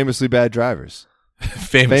 Baboons, famously bad drivers.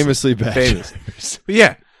 Famously bad drivers. But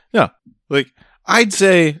yeah. No. Like I'd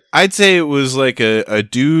say it was like a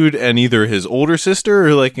dude and either his older sister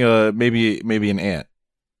or like maybe an aunt.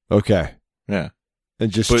 Okay. Yeah.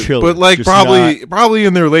 And just chilling. But like just probably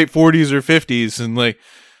in their late 40s or 50s and like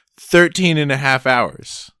 13 and a half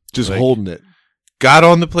hours. Just like, holding it. Got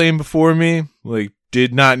on the plane before me, like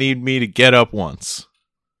did not need me to get up once.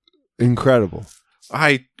 Incredible.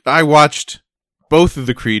 I watched both of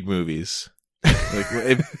the Creed movies. Like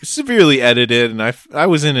it severely edited and I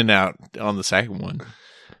was in and out on the second one.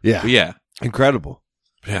 Yeah. But yeah. Incredible.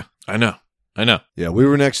 Yeah, I know. Yeah, we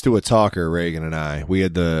were next to a talker, Reagan and I. We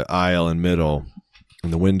had the aisle in middle,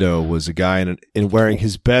 and the window was a guy in wearing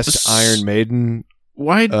his best Iron Maiden.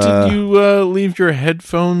 Why did you leave your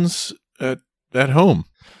headphones at home?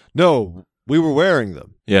 No, we were wearing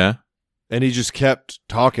them. Yeah. And he just kept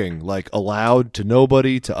talking, like aloud to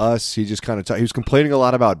nobody, to us. He just kind of he was complaining a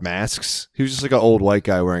lot about masks. He was just like an old white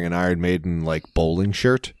guy wearing an Iron Maiden like bowling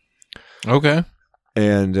shirt. Okay.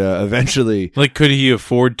 And eventually, like, could he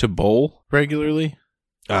afford to bowl regularly?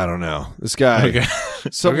 I don't know. This guy,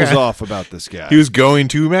 something was off about this guy. He was going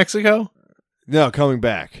to Mexico? No, coming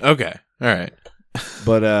back. Okay. All right.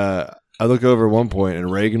 But I look over at one point and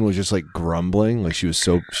Reagan was just like grumbling, like she's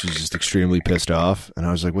just extremely pissed off. And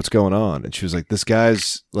I was like, what's going on? And she was like, this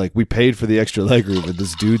guy's like, we paid for the extra leg room, and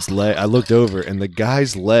this dude's leg, I looked over and the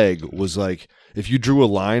guy's leg was like, if you drew a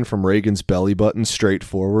line from Reagan's belly button straight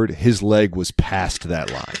forward, his leg was past that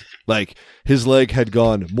line. Like his leg had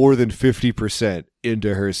gone more than 50%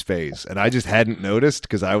 into her face. And I just hadn't noticed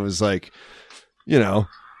because I was like, you know,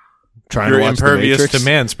 trying to watch impervious The Matrix. to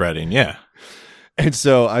man spreading. Yeah. And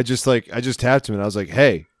so I just tapped him and I was like,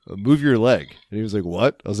 hey, move your leg. And he was like,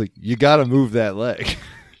 what? I was like, you got to move that leg.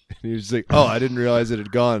 And he was like, oh, I didn't realize it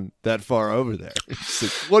had gone that far over there. He's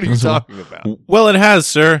like, what are you talking about? Well, it has,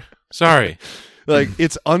 sir. Sorry. Like,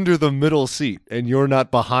 it's under the middle seat and you're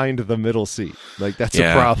not behind the middle seat. Like, that's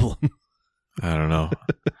a problem. I don't know.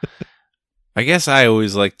 I guess I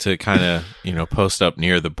always like to kind of, post up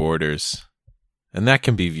near the borders. And that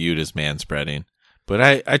can be viewed as manspreading.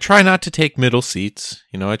 But I try not to take middle seats.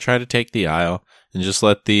 I try to take the aisle and just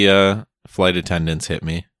let the flight attendants hit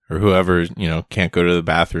me. Or whoever, can't go to the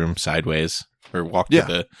bathroom sideways. Or walk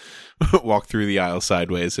through the aisle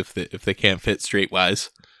sideways if they can't fit straightwise.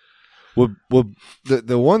 Well,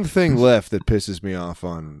 the one thing left that pisses me off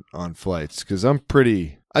on flights, because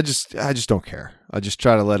I just don't care. I just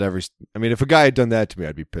try to let if a guy had done that to me,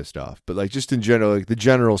 I'd be pissed off. But like just in general, like the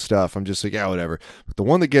general stuff, I'm just like, yeah, whatever. But the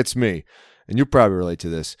one that gets me, and you'll probably relate to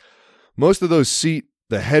this, most of those the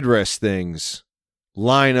headrest things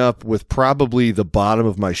line up with probably the bottom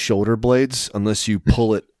of my shoulder blades, unless you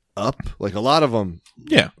pull it up. Like a lot of them,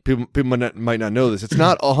 yeah. People might not know this. It's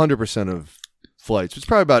not 100% of flights. It's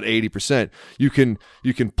probably about 80%. You can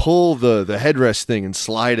pull the headrest thing and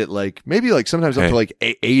slide it maybe sometimes up to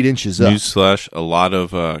 8 inches up. Newsflash: a lot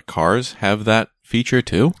of cars have that feature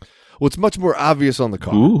too. Well, it's much more obvious on the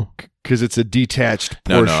car because it's a detached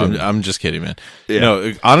portion. No, I'm just kidding, man. Yeah.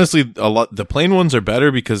 No, honestly, the plain ones are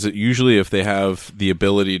better because usually if they have the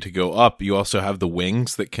ability to go up, you also have the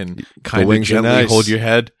wings that can kind of gently hold your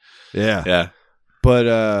head. Yeah, yeah.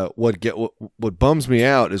 But what bums me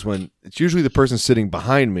out is when it's usually the person sitting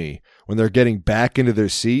behind me, when they're getting back into their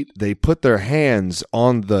seat, they put their hands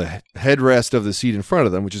on the headrest of the seat in front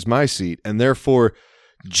of them, which is my seat, and therefore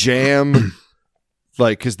jam.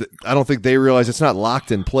 Because I don't think they realize it's not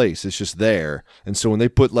locked in place. It's just there. And so when they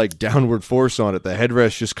put downward force on it, the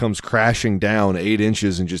headrest just comes crashing down 8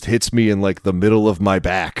 inches and just hits me in the middle of my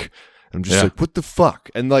back. I'm just like, what the fuck?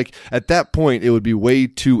 And at that point, it would be way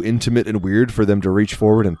too intimate and weird for them to reach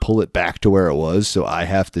forward and pull it back to where it was. So I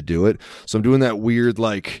have to do it. So I'm doing that weird,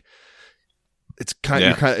 it's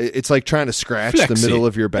it's like trying to scratch the middle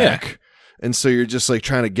of your back. Yeah. And so you're just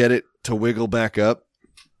trying to get it to wiggle back up.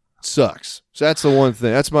 Sucks. So that's the one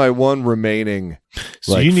thing. That's my one remaining.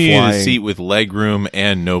 So you need a seat with leg room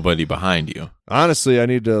and nobody behind you. Honestly, I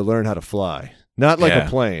need to learn how to fly. Not like a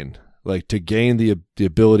plane. To gain the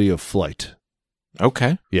ability of flight.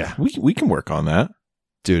 Okay. Yeah. We can work on that.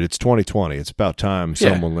 Dude, it's 2020. It's about time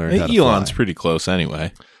someone learned how to fly. Elon's pretty close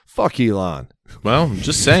anyway. Fuck Elon. Well, I'm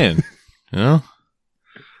just saying. I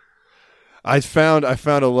found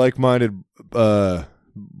a like-minded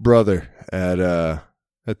brother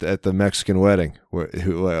at the Mexican wedding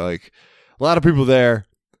who a lot of people there.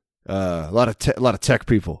 A lot of tech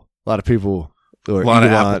people. A lot of people. Or A lot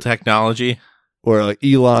of Elon, Apple technology. or like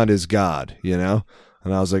Elon is God, you know?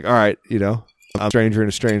 And I was like, all right, you know, I'm a stranger in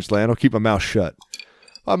a strange land. I'll keep my mouth shut.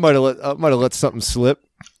 I might have let something slip,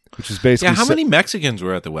 which is basically. Yeah, how many Mexicans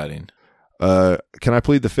were at the wedding? Can I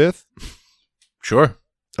plead the fifth? Sure.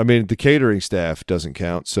 I mean, the catering staff doesn't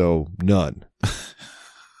count, so none.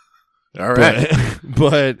 All right.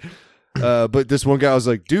 But this one guy was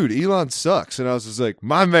like, dude, Elon sucks. And I was just like,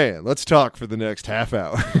 my man, let's talk for the next half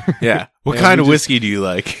hour. Yeah. What And kind of we whiskey do you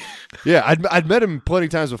like? Yeah, I'd met him plenty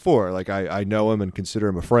of times before. Like, I know him and consider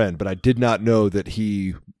him a friend, but I did not know that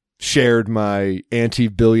he shared my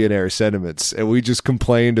anti-billionaire sentiments. And we just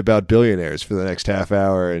complained about billionaires for the next half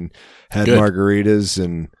hour and had Good. margaritas.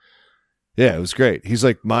 And yeah, it was great. He's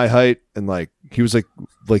like my height, and like he was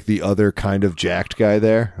like the other kind of jacked guy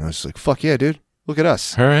there. And I was just like, fuck yeah, dude. Look at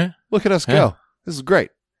us. All right. Look at us Yeah. go. This is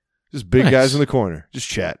great. Just big Nice. guys in the corner, just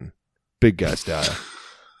chatting. Big guy style.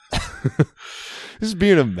 Just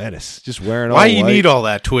being a menace. Just wearing all Why white. you need all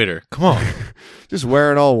that Twitter? Come on. Just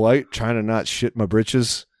wearing all white, trying to not shit my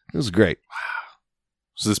britches. It was great.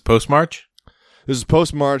 Was this post-March? This was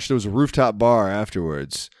post-March. There was a rooftop bar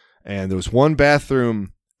afterwards, and there was one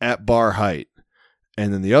bathroom at bar height,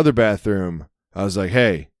 and then the other bathroom, I was like,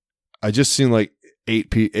 hey, I just seen like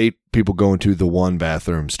eight people going to the one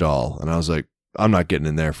bathroom stall, and I was like, I'm not getting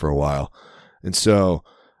in there for a while. And so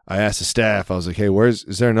I asked the staff, I was like, hey, is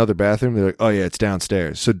there another bathroom? They're like, oh yeah, it's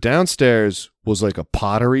downstairs. So downstairs was like a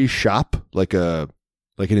pottery shop, like an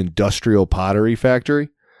industrial pottery factory.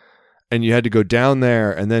 And you had to go down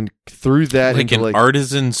there and then through that Like into an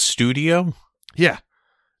artisan studio? yeah.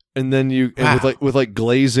 And then Wow. with like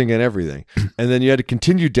glazing and everything. And then you had to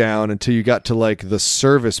continue down until you got to like the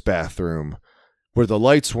service bathroom where the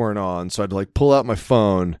lights weren't on. So I had to like pull out my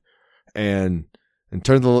phone and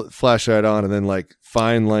turn the flashlight on and then like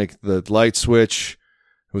find like the light switch.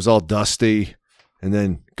 It was all dusty. And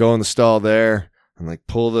then go in the stall there and like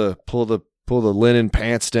pull the linen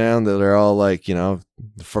pants down that are all like, you know,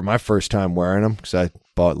 for my first time wearing them because I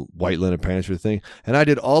bought white linen pants for the thing. And I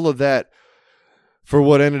did all of that for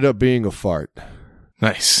what ended up being a fart.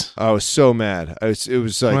 Nice. I was so mad. It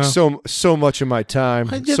was like so much of my time.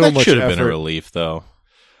 Yeah, so that much should have effort. been a relief, though.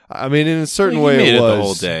 I mean, in a certain You way, made it was the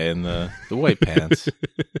whole day in the white pants.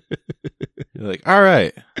 You're like, all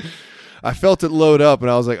right. I felt it load up,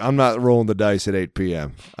 and I was like, I'm not rolling the dice at 8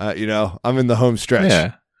 p.m. You know, I'm in the home stretch.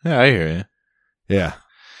 Yeah, I hear you. Yeah.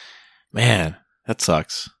 Man, that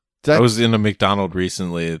sucks. I was in a McDonald's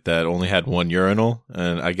recently that only had one urinal,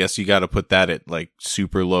 and I guess you got to put that at like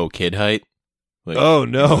super low kid height. Like, oh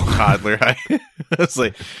no, toddler height. It's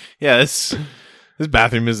like, yeah, this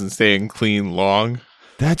bathroom isn't staying clean long.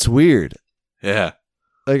 that's weird. Yeah.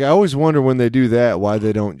 Like I always wonder when they do that, why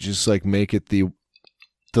they don't just like make it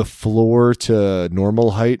the floor to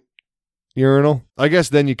normal height urinal. I guess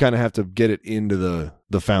then you kind of have to get it into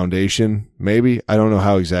the foundation. Maybe I don't know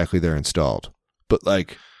how exactly they're installed, but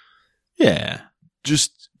like, yeah,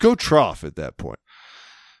 just go trough at that point.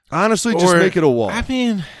 Honestly, just Or, make it a wall. I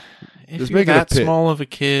mean, if Just you're make it a that pit. small of a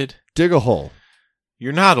kid, Dig a hole.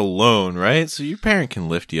 you're not alone, right? So your parent can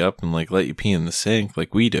lift you up and like let you pee in the sink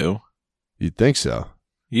like we do. You'd think so.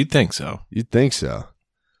 You'd think so. You'd think so.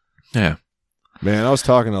 Yeah. Man, I was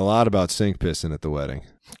talking a lot about sink pissing at the wedding.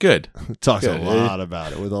 Good. Talked a Good. lot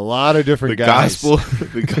about it with a lot of different The guys.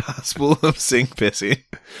 the gospel of sink pissing.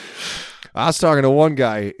 I was talking to one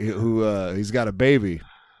guy who he's got a baby,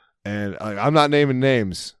 and I'm not naming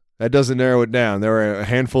names. That doesn't narrow it down. There were a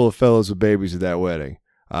handful of fellows with babies at that wedding.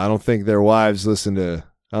 I don't think their wives listened to.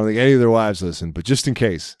 I don't think any of their wives listened. But just in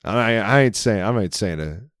case, I'm not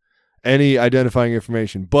saying any identifying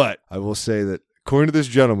information. But I will say that according to this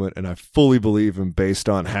gentleman, and I fully believe him based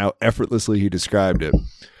on how effortlessly he described it,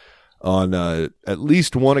 on at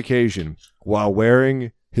least one occasion, while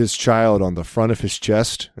wearing his child on the front of his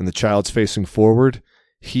chest and the child's facing forward,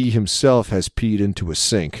 he himself has peed into a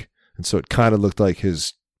sink. And so it kind of looked like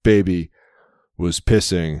his baby was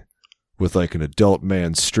pissing with like an adult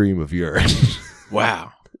man's stream of urine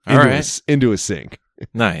Wow. All right. into a sink.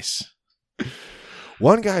 Nice.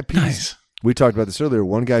 One guy pees. Nice. We talked about this earlier.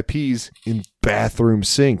 One guy pees in bathroom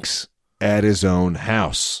sinks at his own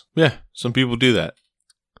house. Yeah. Some people do that.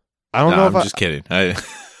 I don't know if I'm just kidding.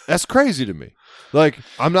 that's crazy to me. Like,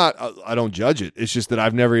 I don't judge it. It's just that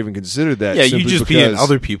I've never even considered that. yeah, you simply just pee in because-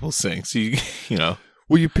 other people's sinks. You know.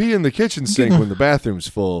 Well, you pee in the kitchen sink when the bathroom's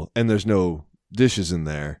full and there's no dishes in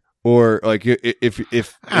there. Or like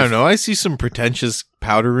if I don't know. I see some pretentious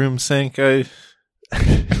powder room sink. I'm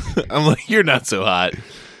like, you're not so hot.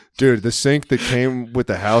 Dude, the sink that came with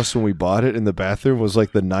the house when we bought it in the bathroom was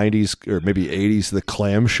like the 90s or maybe 80s, the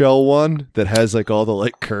clamshell one that has like all the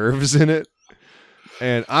like curves in it.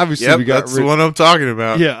 And obviously we got that's the one I'm talking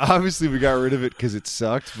about. Yeah, obviously we got rid of it because it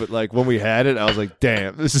sucked. But like when we had it, I was like,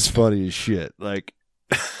 damn, this is funny as shit. Like,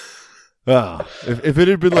 if it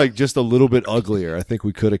had been like just a little bit uglier, I think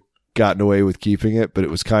we could have gotten away with keeping it. But it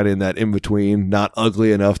was kind of in that in between, not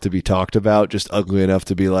ugly enough to be talked about, just ugly enough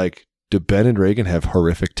to be like, do Ben and Reagan have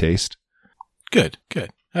horrific taste? Good.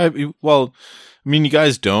 Well, I mean, you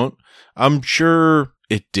guys don't. I'm sure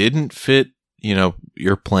it didn't fit,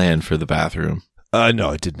 your plan for the bathroom.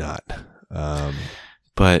 No, it did not.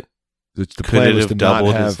 But the plan was to not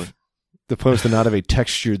have his... the plan was to not have a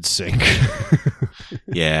textured sink.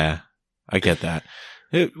 Yeah, I get that.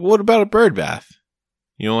 What about a bird bath?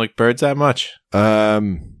 You don't like birds that much?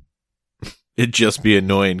 It'd just be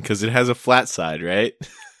annoying because it has a flat side, right?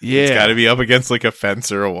 Yeah, it's got to be up against like a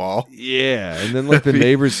fence or a wall. Yeah, and then like the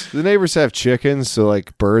neighbors have chickens, so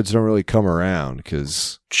like birds don't really come around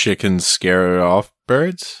because chickens scare off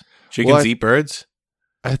birds. Chickens eat birds.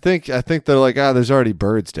 I think they're like, there's already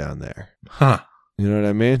birds down there. Huh? You know what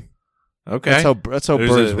I mean? Okay. That's how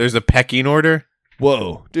birds. There's a pecking order.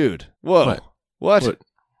 Whoa, dude! Whoa! What?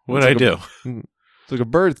 What'd I do? It's like a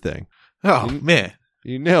bird thing. Oh man,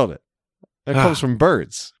 you nailed it. That comes from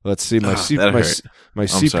birds. Let's see. My CPU. I'm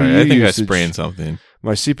sorry. I think I sprained something.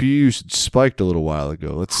 My CPU usage spiked a little while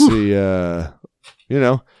ago. Let's see.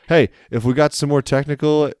 Hey, if we got some more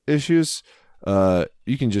technical issues,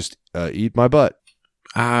 you can just eat my butt.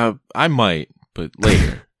 I might, but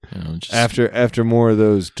later. Just... After more of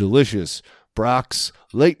those delicious Brock's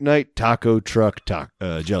late night taco truck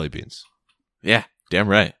jelly beans. Yeah, damn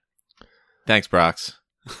right. Thanks, Brock's.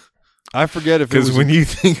 I forget if because when you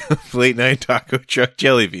think of late night taco truck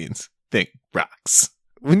jelly beans, think Brock's.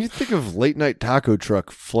 When you think of late night taco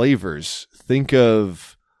truck flavors, think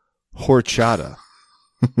of horchata,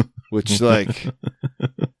 which like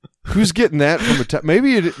who's getting that from a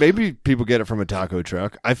maybe people get it from a taco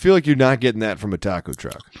truck. I feel like you're not getting that from a taco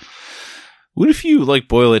truck. What if you like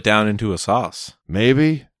boil it down into a sauce?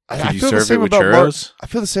 Maybe. Could you serve it with churros? I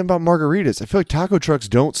feel the same about margaritas. I feel like taco trucks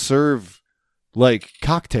don't serve like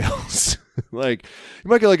cocktails. Like you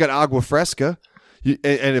might get like an agua fresca,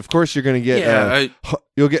 and of course you're going to get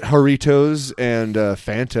you'll get Jarritos and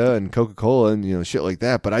Fanta and Coca-Cola and shit like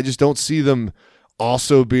that. But I just don't see them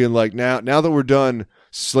also being like now that we're done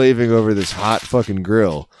slaving over this hot fucking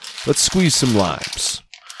grill, let's squeeze some limes.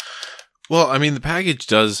 Well, I mean, the package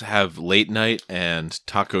does have late night and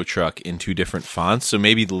taco truck in two different fonts, so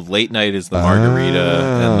maybe the late night is the margarita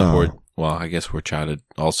and the well, I guess horchata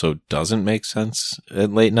also doesn't make sense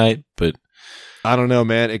at late night, but I don't know,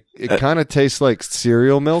 man. It kind of tastes like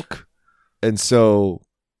cereal milk, and so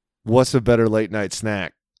what's a better late night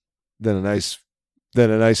snack than a nice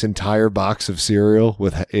entire box of cereal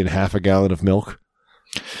in half a gallon of milk?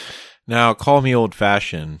 Now, call me old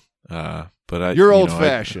fashioned, but you're old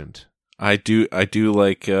fashioned. I do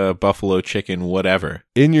like buffalo chicken, whatever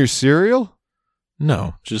in your cereal.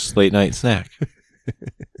 No, just late night snack.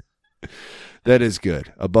 That is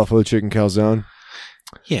good. A buffalo chicken calzone.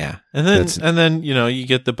 Yeah, and then you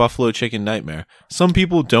get the buffalo chicken nightmare. Some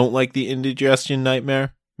people don't like the indigestion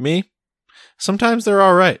nightmare. Me, sometimes they're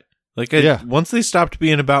all right. Like once they stopped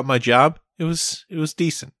being about my job, it was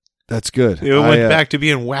decent. That's good. It went back to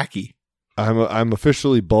being wacky. I'm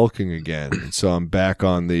officially bulking again, so I'm back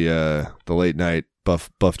on the late night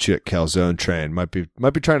buff chick calzone train. Might be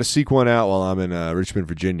trying to seek one out while I'm in Richmond,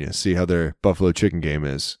 Virginia. See how their buffalo chicken game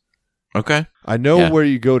is. Okay. I know where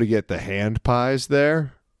you go to get the hand pies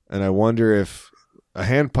there, and I wonder if a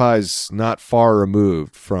hand pie's not far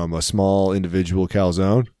removed from a small individual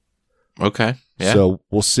calzone. Okay. Yeah. So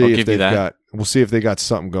we'll see if they got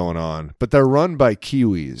something going on. But they're run by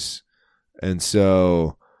Kiwis, and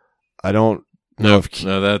so I don't know if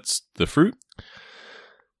no, that's the fruit.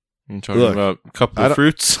 I'm talking about a couple of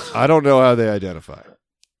fruits. I don't know how they identify.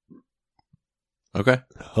 Okay.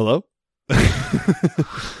 Hello?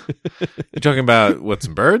 You're talking about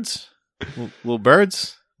some birds? Little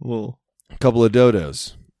birds? A couple of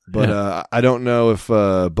dodos. But I don't know if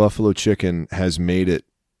buffalo chicken has made it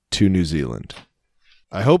to New Zealand.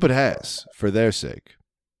 I hope it has, for their sake.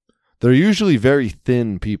 They're usually very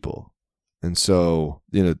thin people. And so,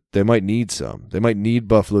 they might need some. They might need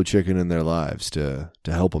buffalo chicken in their lives to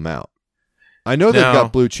help them out. I know they've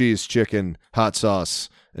got blue cheese, chicken, hot sauce,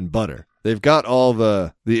 and butter. They've got all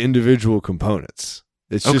the individual components.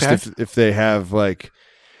 It's just if they have like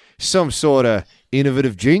some sort of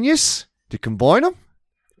innovative genius to combine them,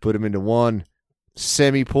 put them into one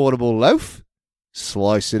semi-portable loaf,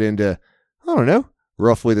 slice it into, I don't know,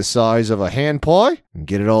 roughly the size of a hand pie, and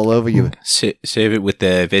get it all over you. Serve it with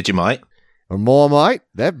the Vegemite. Or more, mate.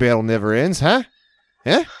 That battle never ends, huh?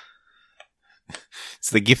 Yeah? It's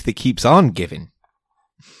the gift that keeps on giving.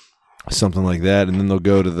 Something like that. And then they'll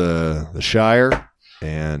go to the Shire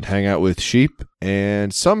and hang out with sheep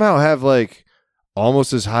and somehow have like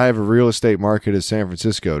almost as high of a real estate market as San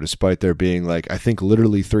Francisco, despite there being like, I think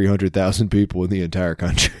literally 300,000 people in the entire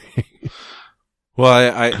country.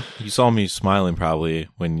 Well, you saw me smiling probably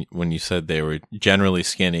when you said they were generally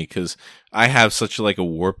skinny, because I have such like a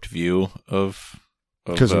warped view of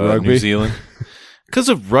rugby? New Zealand. Because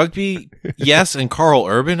of rugby, yes, and Carl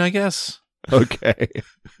Urban, I guess. Okay.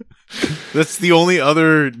 That's the only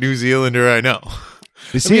other New Zealander I know.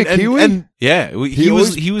 Is he a Kiwi? Yeah, he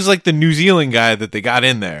was like the New Zealand guy that they got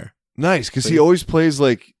in there. Nice, because he always plays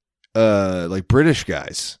like British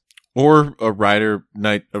guys. Or a rider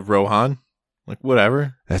knight of Rohan. Like,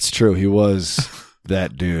 whatever. That's true. He was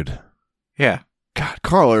that dude. Yeah. God,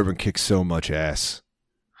 Carl Urban kicks so much ass.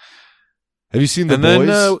 Have you seen The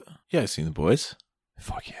Boys? Yeah, I've seen The Boys.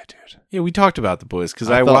 Fuck yeah, dude. Yeah, we talked about The Boys because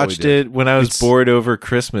I I thought watched we did. it when I was bored over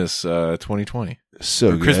Christmas 2020.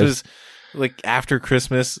 So good. Christmas, like after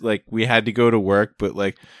Christmas, like we had to go to work, but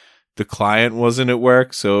like the client wasn't at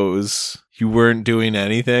work, so it was you weren't doing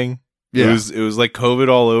anything. Yeah. It was like COVID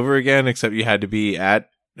all over again, except you had to be at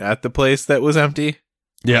the place that was empty.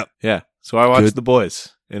 Yep. Yeah. So I watched Good. The Boys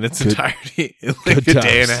in its entirety in like Good a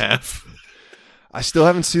day and a times. half. I still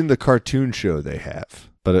haven't seen the cartoon show they have,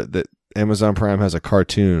 but that Amazon Prime has a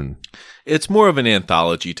cartoon. It's more of an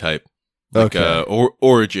anthology type, like Okay.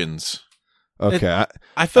 Origins. Okay.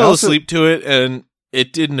 I fell also- asleep to it, and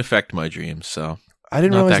it didn't affect my dreams. So I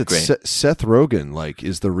didn't Not realize that that great. Seth Rogen like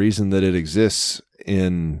is the reason that it exists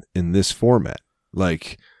in this format.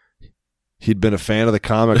 Like he'd been a fan of the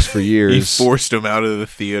comics for years. he forced him out of the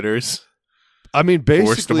theaters, I mean, forced him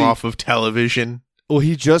basically, off of television. well,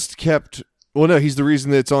 he just kept. Well, no, he's the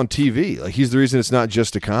reason that it's on TV. Like he's the reason it's not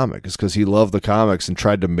just a comic. It's because he loved the comics and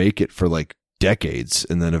tried to make it for like decades,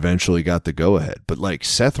 and then eventually got the go ahead. But like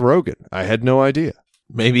Seth Rogen, I had no idea.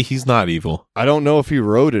 Maybe he's not evil. I don't know if he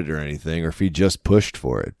wrote it or anything, or if he just pushed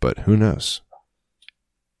for it. But who knows?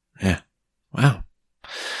 Yeah. Wow.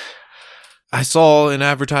 I saw an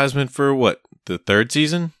advertisement for what? The third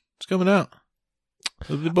season? It's coming out.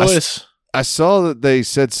 Of The Boys. I saw that they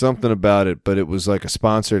said something about it, but it was like a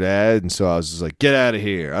sponsored ad, and so I was just like, "Get out of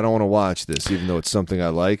here! I don't want to watch this," even though it's something I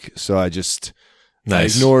like. So I just I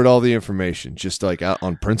ignored all the information, just like out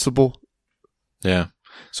on principle. Yeah.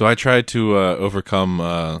 So I tried to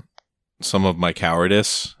overcome some of my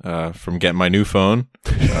cowardice from getting my new phone.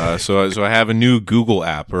 So I have a new Google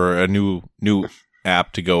app, or a new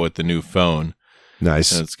app to go with the new phone.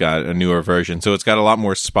 Nice. And it's got a newer version. So it's got a lot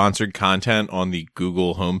more sponsored content on the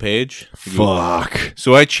Google homepage. Fuck.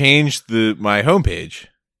 So I changed my homepage.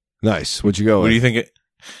 Nice. What'd you go What with? do you think? What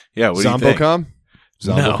do you think? Zombocom?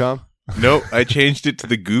 Zombocom? Nope. I changed it to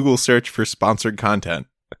the Google search for sponsored content.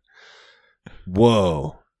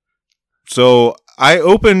 Whoa. So I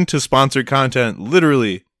open to sponsored content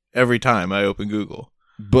literally every time I open Google.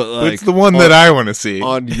 But like it's the one that I want to see.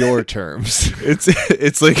 on your terms.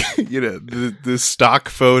 It's like, the stock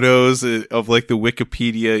photos of like the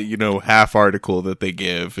Wikipedia, half article that they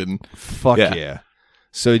give. And Fuck yeah.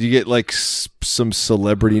 So you get like some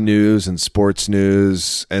celebrity news and sports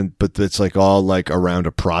news, but it's like all like around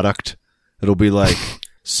a product. It'll be like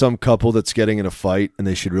some couple that's getting in a fight and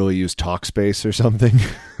they should really use Talkspace or something.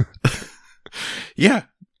 yeah,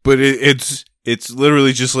 but it's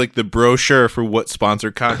literally just like the brochure for what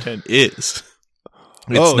sponsored content is.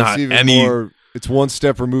 It's not it's one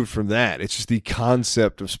step removed from that. It's just the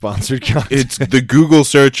concept of sponsored content. It's the Google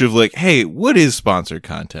search of like, hey, what is sponsored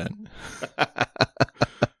content?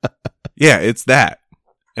 Yeah, it's that.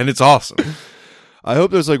 And it's awesome. I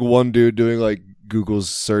hope there's like one dude doing like Google's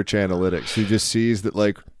search analytics who just sees that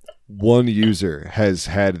like one user has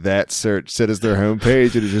had that search set as their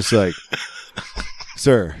homepage and is just like,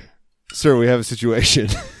 Sir, we have a situation.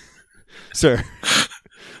 Sir,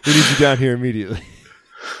 we need you down here immediately.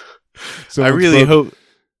 I really hope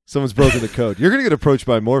someone's broken the code. You're going to get approached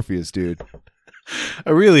by Morpheus, dude. I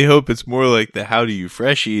really hope it's more like the How Do You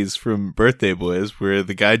Freshies from Birthday Boys, where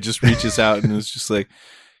the guy just reaches out and is just like,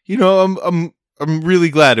 I'm really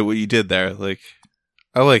glad at what you did there. Like,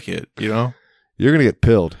 I like it, You're going to get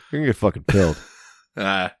pilled. You're going to get fucking pilled.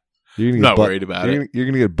 I'm You're gonna not get worried about it. You're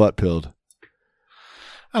going to get butt pilled.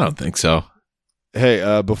 I don't think so.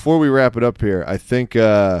 Hey, before we wrap it up here, I think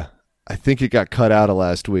it got cut out of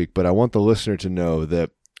last week, but I want the listener to know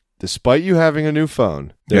that despite you having a new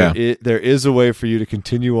phone, there is a way for you to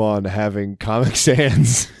continue on having Comic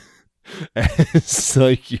Sans as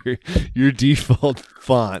like your default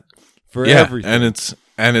font for Yeah, everything. and it's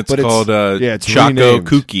But called it's Choco renamed.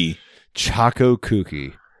 Cookie. Choco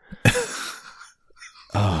Cookie.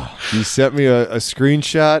 Oh, you sent me a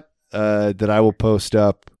screenshot that I will post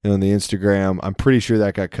up on the Instagram. I'm pretty sure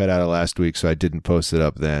that got cut out of last week, so I didn't post it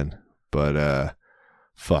up then. But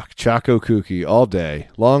fuck, Choco Cookie all day.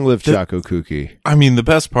 Long live Choco Cookie. I mean, the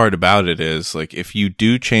best part about it is like if you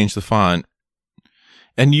do change the font,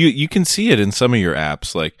 and you can see it in some of your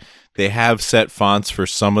apps, like they have set fonts for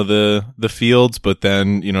some of the fields, but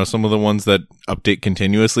then some of the ones that update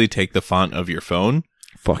continuously take the font of your phone.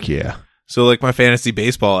 Fuck yeah. So like my fantasy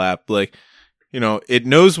baseball app, like it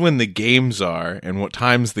knows when the games are and what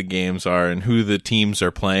times the games are and who the teams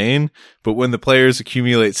are playing, but when the players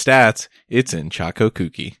accumulate stats, it's in Choco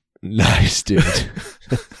Cookie. Nice, dude.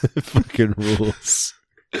 Fucking rules.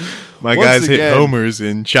 My Once guys again- hit homers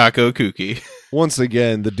in Choco Cookie. Once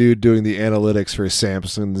again, the dude doing the analytics for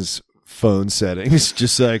Samsung's phone settings,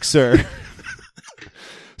 just like, sir,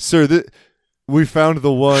 we found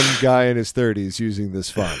the one guy in his 30s using this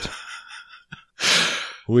font.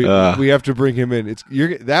 We have to bring him in.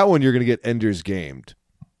 That one you're going to get Ender's Gamed.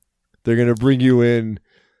 They're going to bring you in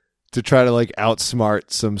to try to like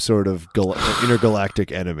outsmart some sort of intergalactic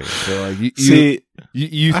enemy. So like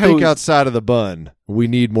you think outside of the bun. We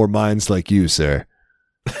need more minds like you, sir.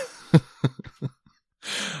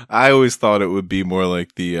 I always thought it would be more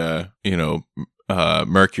like the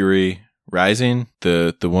Mercury Rising,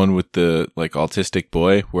 the one with the like autistic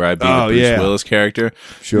boy, where I'd be the Bruce Willis character.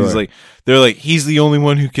 Sure. He's the only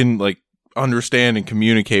one who can like understand and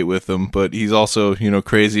communicate with them, but he's also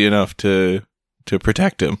crazy enough to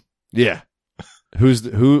protect him. Yeah. Who's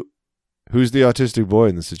the autistic boy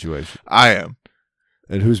in the situation? I am.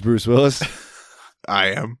 And who's Bruce Willis? I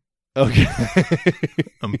am. Okay.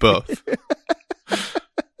 I'm both.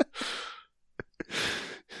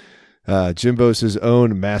 Jimbo's his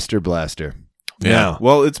own master blaster. Yeah. Now,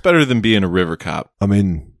 Well, it's better than being a river cop. I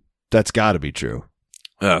mean, that's got to be true.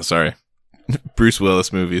 Oh, sorry. Bruce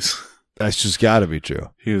Willis movies. That's just got to be true.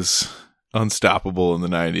 He was unstoppable in the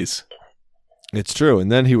 90s. It's true.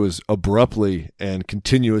 And then he was abruptly and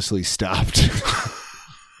continuously stopped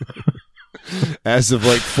as of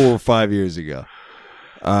like 4 or 5 years ago.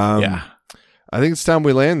 Yeah. I think it's time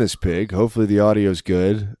we land this pig. Hopefully the audio's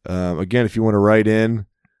good. Again, if you want to write in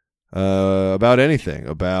about anything,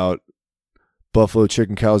 about Buffalo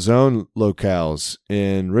Chicken Calzone locales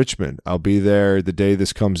in Richmond, I'll be there the day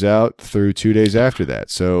this comes out through 2 days after that.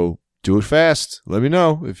 So do it fast. Let me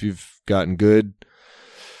know if you've gotten good,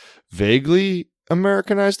 vaguely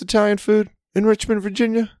Americanized Italian food in Richmond,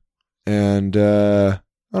 Virginia. And I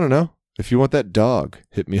don't know. If you want that dog,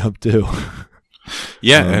 hit me up too.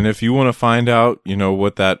 Yeah, and if you want to find out,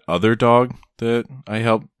 what that other dog that I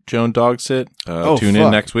helped Joan dog sit, tune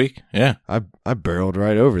in next week. Yeah. I barreled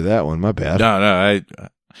right over that one. My bad. No,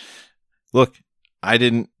 look, I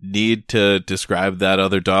didn't need to describe that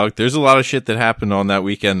other dog. There's a lot of shit that happened on that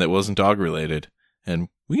weekend that wasn't dog related, and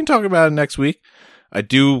we can talk about it next week. I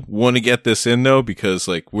do want to get this in though, because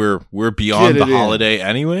like we're beyond the holiday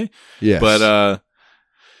anyway. Yes. But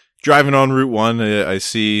driving on Route 1, I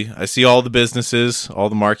see all the businesses, all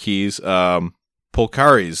the marquees.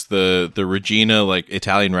 Polcari's, the Regina like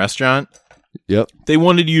Italian restaurant. Yep. They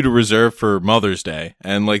wanted you to reserve for Mother's Day,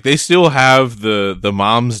 and like they still have the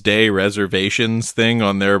Mom's Day reservations thing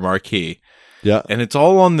on their marquee. Yeah. And it's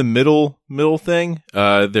all on the middle thing.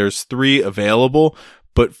 There's 3 available,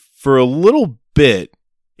 but for a little bit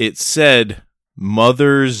it said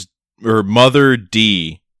Mother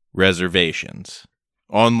D reservations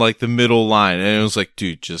on like the middle line, and it was like,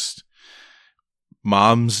 dude, just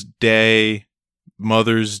Mom's Day,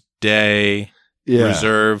 Mother's Day,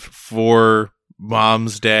 reserve for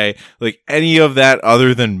Mom's Day, like any of that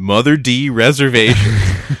other than Mother D reservation.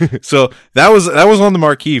 So that was on the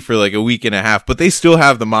marquee for like a week and a half, but they still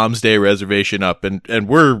have the Mom's Day reservation up, and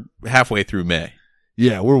we're halfway through May.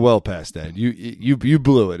 Yeah, we're well past that. You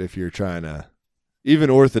blew it if you're trying to. Even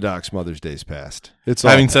Orthodox Mother's Day's passed. It's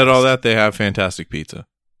all Having passed. said all that, they have fantastic pizza.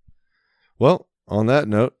 Well, on that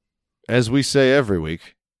note, as we say every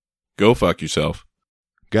week, Go fuck yourself.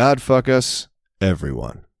 God fuck us,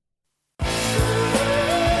 everyone.